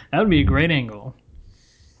 That would be a great angle.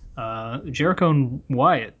 Jericho and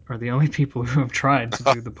Wyatt are the only people who have tried to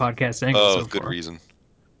do the podcast angle Oh, so with good far. reason.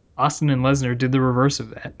 Austin and Lesnar did the reverse of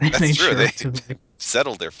that. They That's made true. sure They to,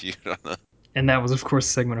 settled their feud on the. and that was, of course, a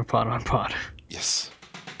segment of Pod on Pod. Yes.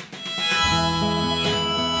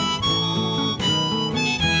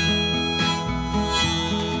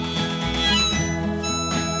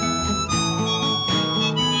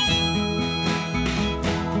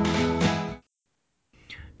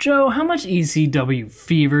 Joe, how much ECW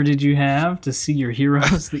fever did you have to see your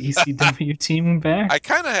heroes, the ECW, teaming back? I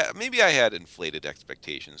kind of maybe I had inflated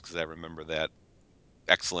expectations because I remember that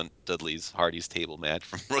excellent Dudley's Hardy's table match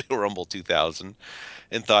from Royal Rumble 2000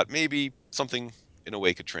 and thought maybe something in a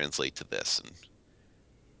way could translate to this. And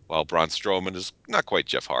while Braun Strowman is not quite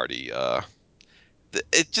Jeff Hardy,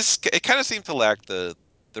 it kind of seemed to lack the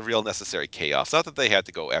real necessary chaos. Not that they had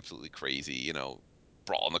to go absolutely crazy,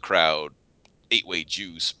 brawl in the crowd, 8-way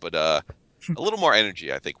juice, but a little more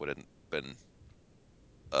energy I think would have been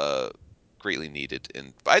uh greatly needed.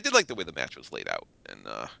 And but I did like the way the match was laid out, and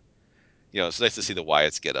it's nice to see the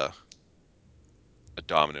Wyatts get a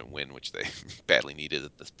dominant win, which they badly needed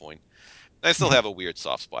at this point. And I still have a weird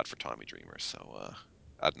soft spot for Tommy Dreamer, so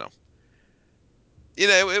I don't know.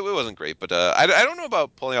 It wasn't great, but I don't know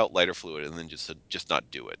about pulling out lighter fluid and then just not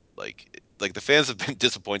do it. Like the fans have been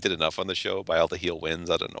disappointed enough on the show by all the heel wins.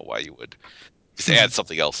 I don't know why you would just add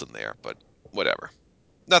something else in there, but whatever.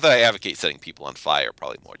 Not that I advocate setting people on fire.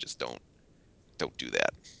 Probably more just don't do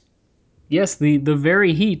that. Yes, the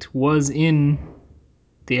very heat was in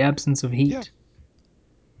the absence of Yeah. heat.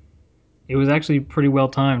 It was actually pretty well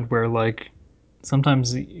timed where, like,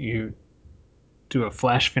 sometimes you do a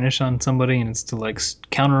flash finish on somebody and it's to, like,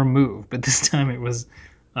 counter a move, but this time it was,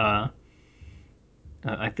 I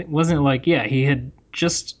think, wasn't it like, yeah, he had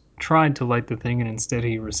just tried to light the thing and instead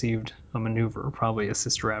he received a maneuver, probably a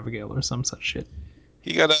Sister Abigail or some such shit.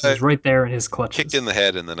 He got It was right there in his kicked clutches. in the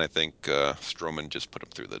head, and then I think Strowman just put him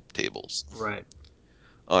through the tables. Right.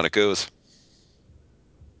 On it goes.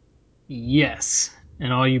 Yes.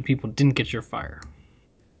 And all you people didn't get your fire.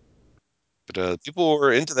 But people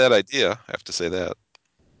were into that idea. I have to say that.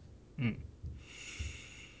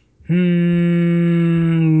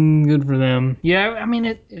 Good for them. Yeah, I mean,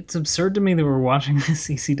 it's absurd to me that we're watching this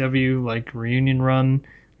ECW like reunion run,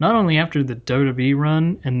 not only after the WWE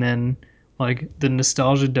run, and then like the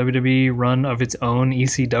nostalgia WWE run of its own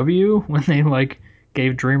ECW when they like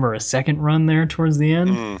gave Dreamer a second run there towards the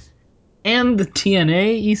end, Mm. and the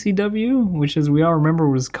TNA ECW, which as we all remember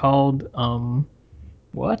was called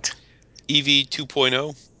what? EV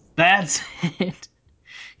 2.0. That's it.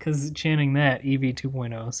 Because chanting that EV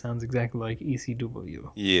 2.0 sounds exactly like ECW.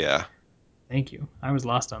 Yeah. Thank you. I was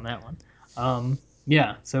lost on that one.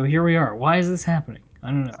 Yeah, so here we are. Why is this happening? I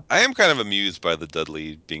don't know. I am kind of amused by the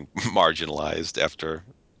Dudley being marginalized after,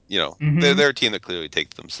 Mm-hmm. they're a team that clearly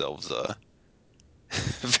take themselves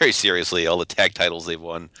very seriously, all the tag titles they've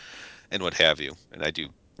won and what have you. And I do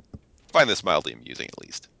find this mildly amusing, at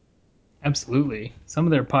least. Absolutely. Some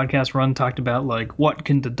of their podcast run talked about like what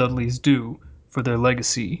can the Dudleys do for their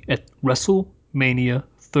legacy at WrestleMania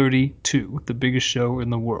 32, the biggest show in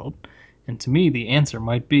the world. And to me, the answer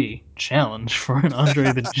might be challenge for an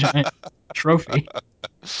Andre the Giant trophy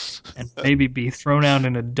and maybe be thrown out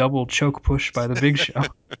in a double choke push by the Big Show.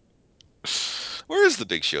 Where is the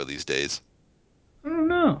Big Show these days? I don't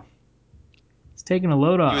know. It's taking a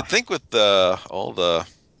load You would off. think with all the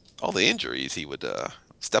injuries, he would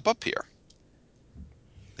step up here.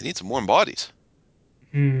 They need some warm bodies.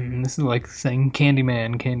 This is like saying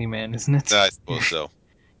Candyman, Candyman, isn't it? I suppose so.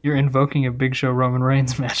 You're invoking a Big Show Roman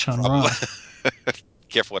Reigns match on Probably. Raw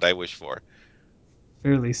Careful what I wish for.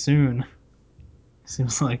 fairly soon.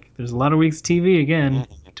 Seems like there's a lot of weeks TV again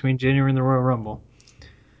Mhm. between January and the Royal Rumble.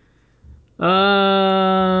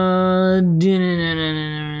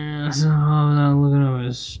 So I'm looking over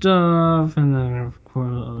his stuff, and then of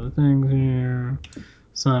course other things here.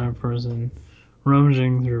 Sign a person.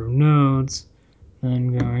 rummaging through notes,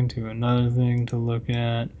 then going to another thing to look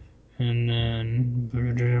at, and then.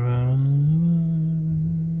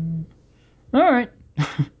 All right.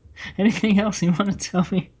 Anything else you want to tell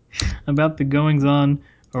me about the goings on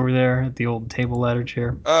over there at the old table ladder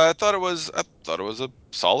chair? I thought it was a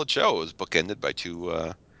solid show. It was bookended by two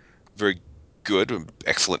very good,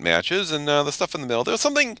 excellent matches, and the stuff in the middle. There was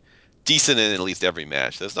something decent in at least every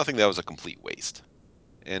match. There's nothing that was a complete waste,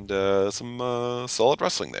 and some solid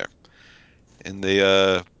wrestling there. And they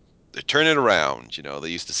turn it around. You know, they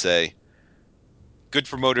used to say, "Good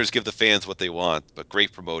promoters give the fans what they want, but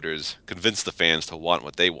great promoters convince the fans to want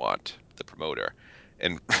what they want." The promoter,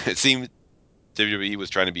 and it seemed WWE was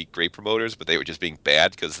trying to be great promoters, but they were just being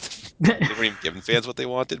bad because they weren't even giving fans what they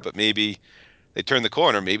wanted. But maybe they turn the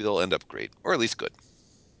corner. Maybe they'll end up great, or at least good.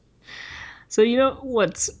 So you know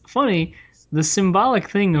what's funny? The symbolic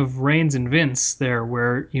thing of Reigns and Vince there,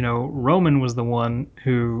 where Roman was the one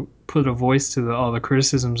who put a voice to all the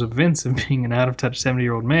criticisms of Vince of being an out of touch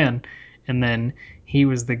 70-year-old man, and then he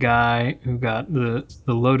was the guy who got the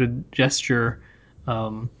loaded gesture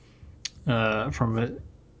um, from a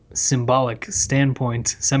symbolic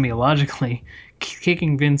standpoint, semiologically,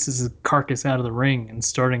 kicking Vince's carcass out of the ring and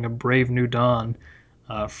starting a brave new dawn,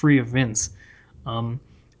 free of Vince. Um,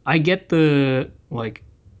 I get the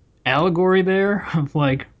allegory there of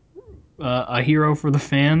a hero for the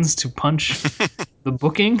fans to punch the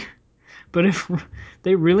booking, but if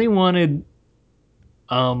they really wanted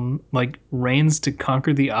Reigns to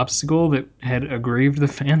conquer the obstacle that had aggrieved the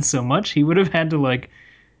fans so much, he would have had to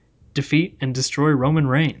defeat and destroy Roman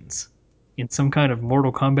Reigns in some kind of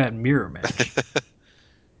Mortal Kombat mirror match.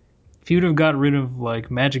 If he would have got rid of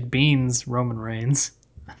Magic Beans Roman Reigns,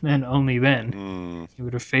 then only then Hmm, he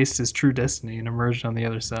would have faced his true destiny and emerged on the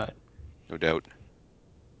other side. no doubt.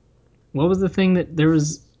 What was the thing that there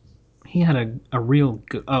was? He had a real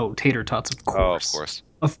good. Oh, tater tots, of Oh, of course. course.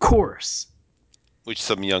 Of course. Which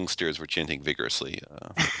some youngsters were chanting vigorously.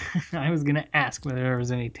 I was going to ask whether there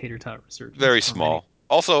was any tater tot resurgence Very from any small.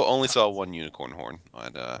 Also, only saw tots. one unicorn horn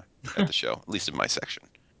at the show, at least in my section.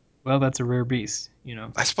 Well, that's a rare beast.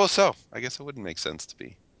 I suppose so. I guess it wouldn't make sense to be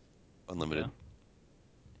Yeah. unlimited.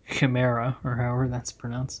 Chimera, or however that's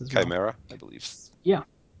pronounced as well. Chimera, I believe. Yeah.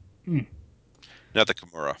 Mm. Not the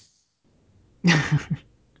Kimura.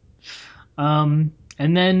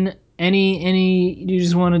 And then any you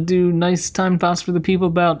just want to do nice time thoughts for the people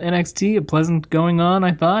about NXT? A pleasant going on,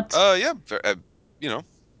 I thought. Yeah. You know.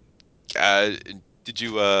 Uh, did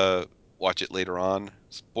you watch it later on?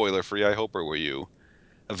 Spoiler free, I hope, or were you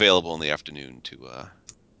available in the afternoon to?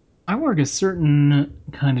 I work a certain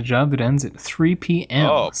kind of job that ends at 3 p.m.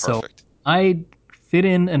 Oh, So perfect. I fit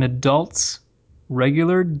in an adult's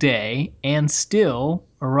regular day and still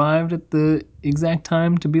arrived at the exact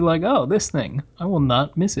time to be like, oh, this thing, I will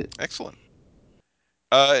not miss it. Excellent.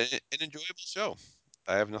 An enjoyable show.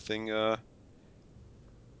 I have nothing. Not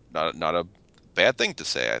a bad thing to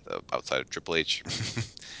say outside of Triple H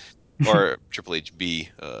or Triple H B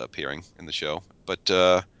appearing in the show. But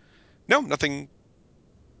no, nothing.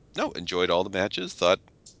 No, enjoyed all the matches. Thought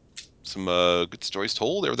some good stories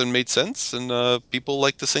told. Everything made sense, and people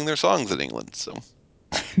like to sing their songs in England. So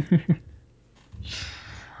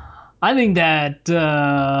I think that,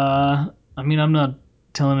 I mean, I'm not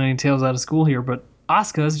telling any tales out of school here, but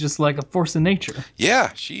Asuka is just like a force of nature.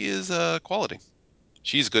 yeah, she is quality.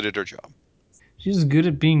 She's good at her job. She's good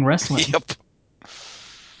at being wrestling. Yep.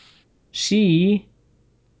 She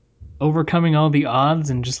overcoming all the odds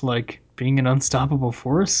and just being an unstoppable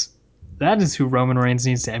force. That is who Roman Reigns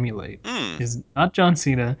needs to emulate. Hmm. Is not John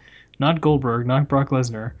Cena, not Goldberg, not Brock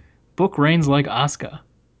Lesnar. Book Reigns like Asuka.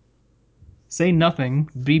 Say nothing,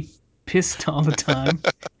 be pissed all the time,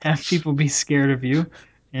 have people be scared of you,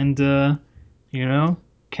 and you know,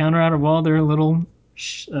 counter out of all their little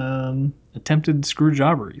attempted screw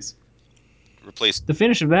jobberies. Replaced. The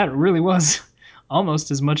finish of that really was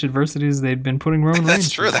almost as much adversity as they'd been putting Roman That's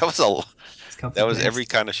Reigns true. through these couple That of was days. every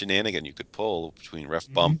kind of shenanigan you could pull between ref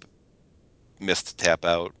Mm-hmm. bump, missed tap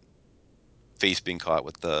out, face being caught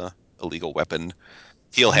with the illegal weapon,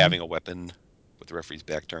 heel Mm-hmm. having a weapon with the referee's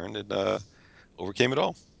back turned, and overcame it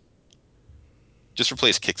all. Just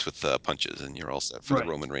replace kicks with punches, and you're all set for the Right.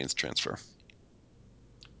 Roman Reigns transfer.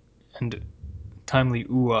 And timely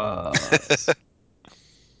oohs.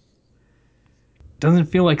 Doesn't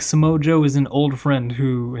feel like Samoa Joe is an old friend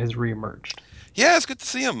who has reemerged. Yeah, it's good to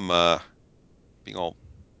see him being all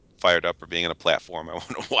fired up or being on a platform I want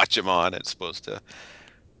to watch him on, as opposed to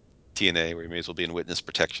TNA, where he may as well be in witness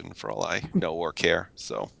protection for all I know or care.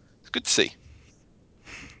 So it's good to see.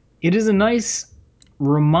 It is a nice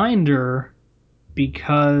reminder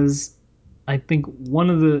because I think one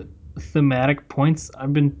of the thematic points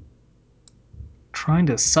I've been trying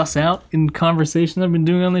to suss out in conversations I've been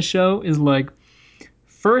doing on this show is like,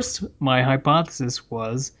 first, my hypothesis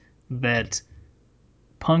was that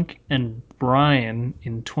Punk and Bryan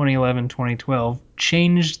in 2011, 2012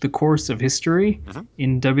 changed the course of history Mhm.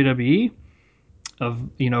 in WWE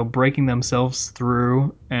of, breaking themselves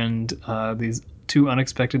through and these two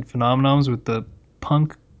unexpected phenomenons with the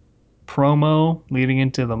Punk promo leading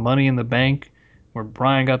into the Money in the Bank, where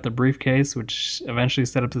Bryan got the briefcase, which eventually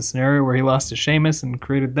set up the scenario where he lost to Sheamus and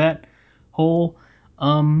created that whole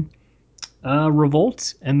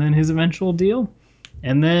revolt, and then his eventual deal.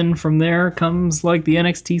 And then from there comes like the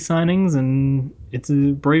NXT signings, and it's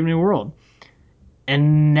a brave new world.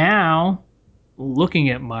 And now, looking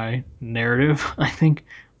at my narrative, I think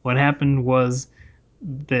what happened was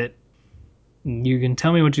that you can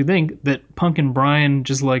tell me what you think, that Punk and Bryan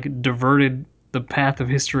just like diverted the path of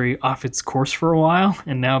history off its course for a while,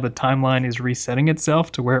 and now the timeline is resetting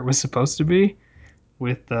itself to where it was supposed to be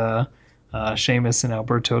with Sheamus and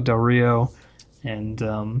Alberto Del Rio and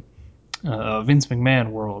Vince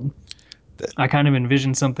McMahon world. That- I kind of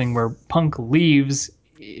envisioned something where Punk leaves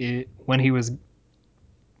when he was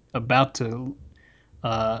about to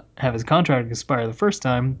have his contract expire the first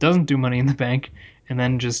time, doesn't do Money in the Bank, and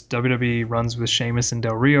then just WWE runs with Sheamus and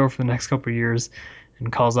Del Rio for the next couple of years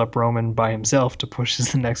and calls up Roman by himself to push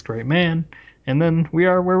as the next great man. And then we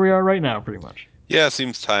are where we are right now, pretty much. Yeah, it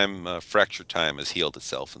seems fractured time has healed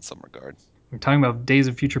itself in some regard. We're talking about Days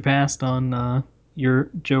of Future Past on your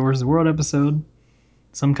Joe vs. the World episode.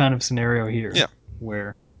 Some kind of scenario here Yeah.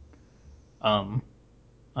 where, I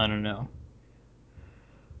don't know,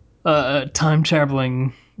 time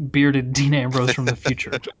traveling bearded Dean Ambrose from the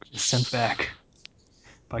future is sent back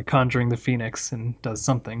by conjuring the Phoenix and does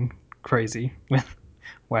something crazy with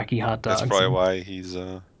wacky hot That's dogs. probably why he's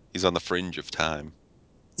on the fringe of time.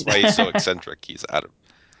 That's why he's so eccentric. He's a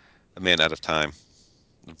man out of time,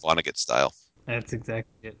 Vonnegut style. That's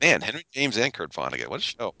exactly Man, Henry James and Kurt Vonnegut. What a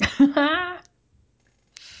show. it.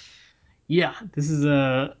 Yeah, this is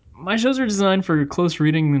my shows are designed for close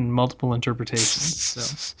reading and multiple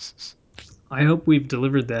interpretations. So I hope we've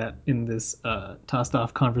delivered that in this tossed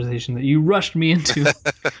off conversation that you rushed me into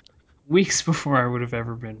weeks before I would have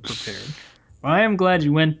ever been prepared. Well, I am glad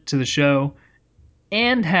you went to the show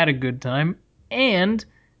and had a good time and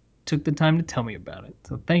took the time to tell me about it.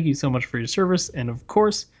 So thank you so much for your service. And of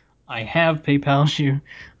course, I have PayPal'd you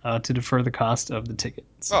to defer the cost of the ticket.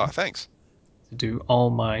 Oh, So thanks. to do all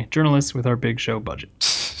my journalists with our big show budget.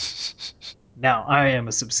 Now, I am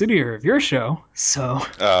a subsidiary of your show, so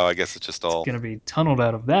Oh, I guess it's just it's all, going to be tunneled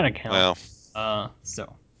out of that account. well,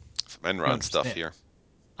 So some you Enron stuff understand. here.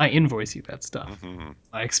 I invoice you that stuff, Hmm.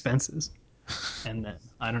 my expenses. And then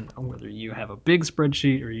I don't know whether you have a big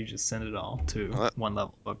spreadsheet or you just send it all to Well, one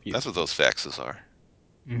level above you. that's what those faxes are.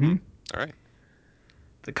 Mm-hmm. All right.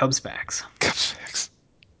 The Cubs fax. Cups fax.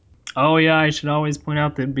 Oh yeah, I should always point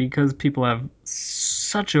out that because people have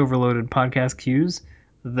such overloaded podcast queues,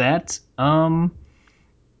 that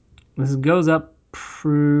this goes up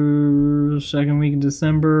for second week in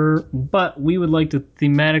December, but we would like to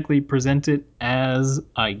thematically present it as,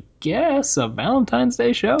 I guess, a Valentine's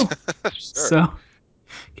Day show. Sure. So,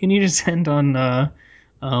 can you just send on,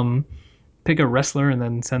 um, pick a wrestler and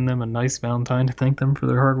then send them a nice Valentine to thank them for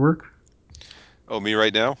their hard work? Oh, me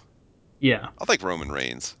right now? Yeah, I'll take Roman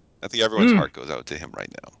Reigns. I think everyone's heart goes out to him right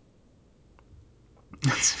now.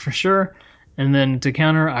 that's for sure. And then to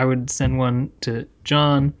counter, I would send one to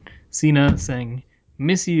John Cena saying,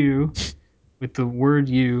 "Miss you," with the word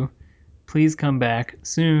 "you." Please come back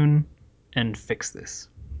soon and fix this.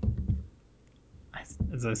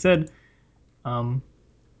 As I said,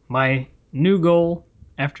 my new goal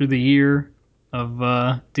after the year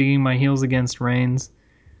of digging my heels against Reigns,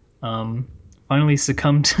 finally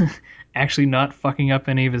succumbed to actually not fucking up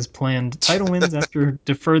any of his planned title wins after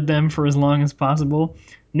deferred them for as long as possible.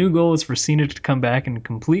 New goal is for Cena to come back and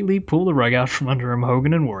completely pull the rug out from under him,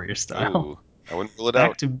 Hogan and Warrior style. Ooh, I wouldn't rule it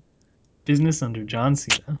Back out. to business under John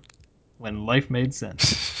Cena when life made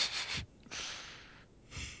sense.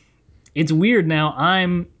 It's weird now.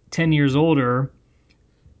 I'm 10 years older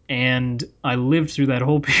and I lived through that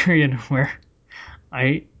whole period where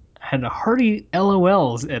I had hearty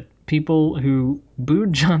LOLs at people who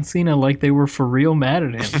booed John Cena like they were for real mad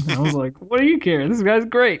at him. And I was like, what do you care? This guy's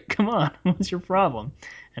great. Come on. What's your problem?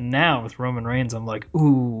 And now with Roman Reigns, I'm like,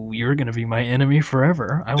 ooh, you're going to be my enemy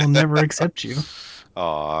forever. I will never accept you.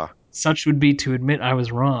 Aw, Such would be to admit I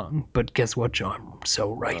was wrong. But guess what, Joe? I'm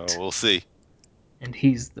so right. we'll see. And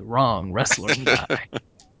he's the wrong wrestling guy.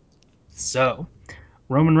 So,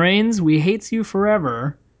 Roman Reigns, we hates you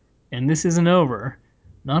forever. and this isn't over,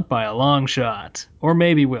 not by a long shot, or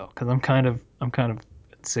maybe will, because I'm kind of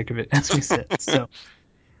sick of it as we sit. So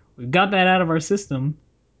we've got that out of our system.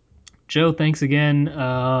 Joe, thanks again.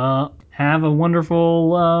 Have a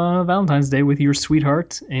wonderful Valentine's Day with your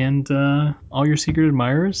sweetheart and all your secret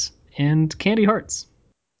admirers and candy hearts.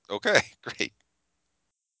 Okay, great.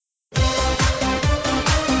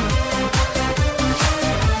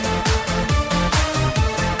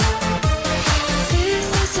 This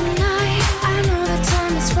is the night, I know the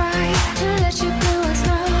time is right to let you blue as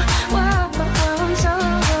snow. Whoa, so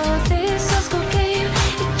this old school game,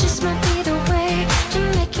 it just might be the way to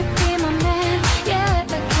make you be my man. Yeah,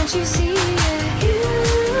 can't you see it? You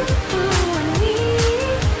and me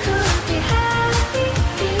could be happy.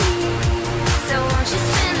 So won't you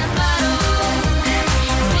spin the bottle,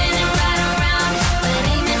 spin it right around, but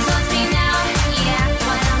aim it towards me now. Yeah,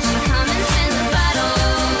 why don't you come and spin the bottle?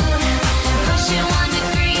 Push it 1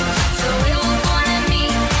 degree, so it won't wanna me.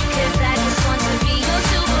 'Cause I just want to be your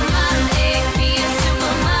supermodel, be a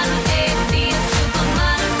supermodel, be a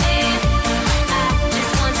supermodel, I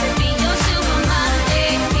just want to be your supermodel,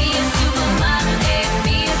 be a supermodel,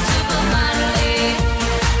 be a supermodel,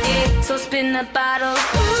 so spin the bottle.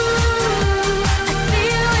 Ooh, I see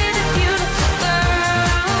you with a beautiful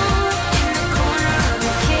girl in the corner of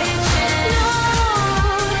the kitchen. No,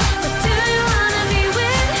 but do you wanna be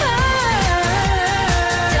with her?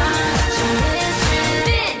 Don't know what you're missing.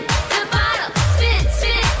 Spin the bottle, spin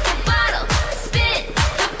the bottle, spin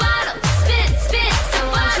the bottle, spin. So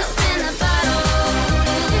won't you spin the bottle,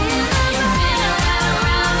 spin it right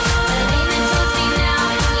around, but aim it towards me now.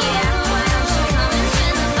 Yeah, why don't you come and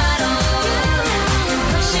spin the bottle?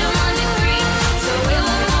 Push it 1 degree, so it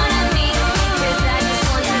won't wanna me. 'Cause I just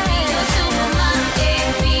want to be your supermodel,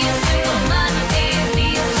 be a supermodel, be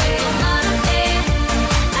a supermodel,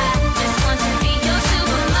 I just want to be your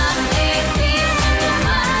supermodel, be a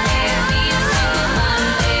supermodel, be a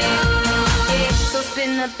supermodel, so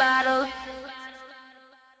spin the bottle.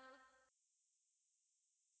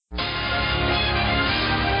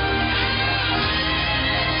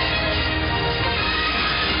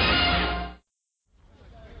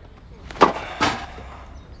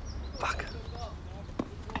 Fuck.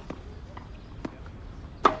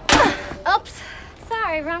 Oops.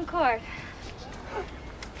 Sorry, wrong chord.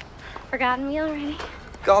 Forgotten me already?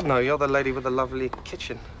 God, no, you're the lady with the lovely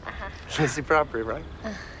kitchen. Lizzie Bradbury, right?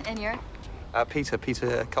 And you're?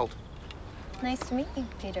 Peter Colt. Nice to meet you,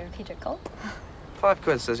 Peter Colt.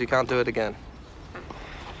 £5 says you can't do it again.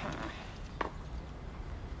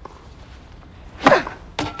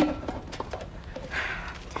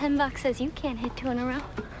 $10 says you can't hit 2 in a row.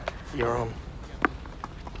 You're on.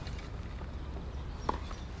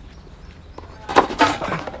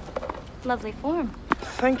 Lovely form.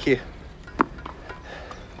 Thank you.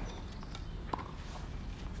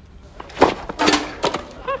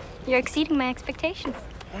 You're exceeding my expectations.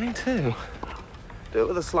 Mine too. Do it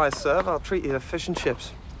with a slice serve. I'll treat you to fish and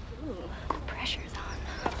chips. Ooh, the pressure's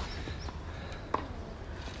on.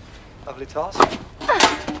 Lovely toss.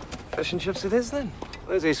 Fish and chips it is then.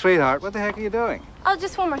 Lizzie, sweetheart, what the heck are you doing? Oh,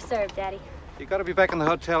 just one more serve, Daddy. You gotta be back in the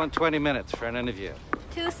hotel in 20 minutes for an interview.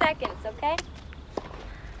 2 seconds, okay?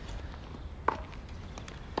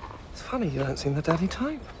 It's funny you don't seem the daddy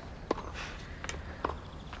type.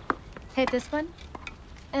 Hit this one,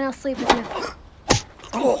 and I'll sleep with you.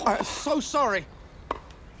 Oh, I'm so sorry.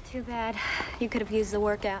 Too bad. You could have used the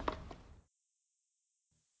workout.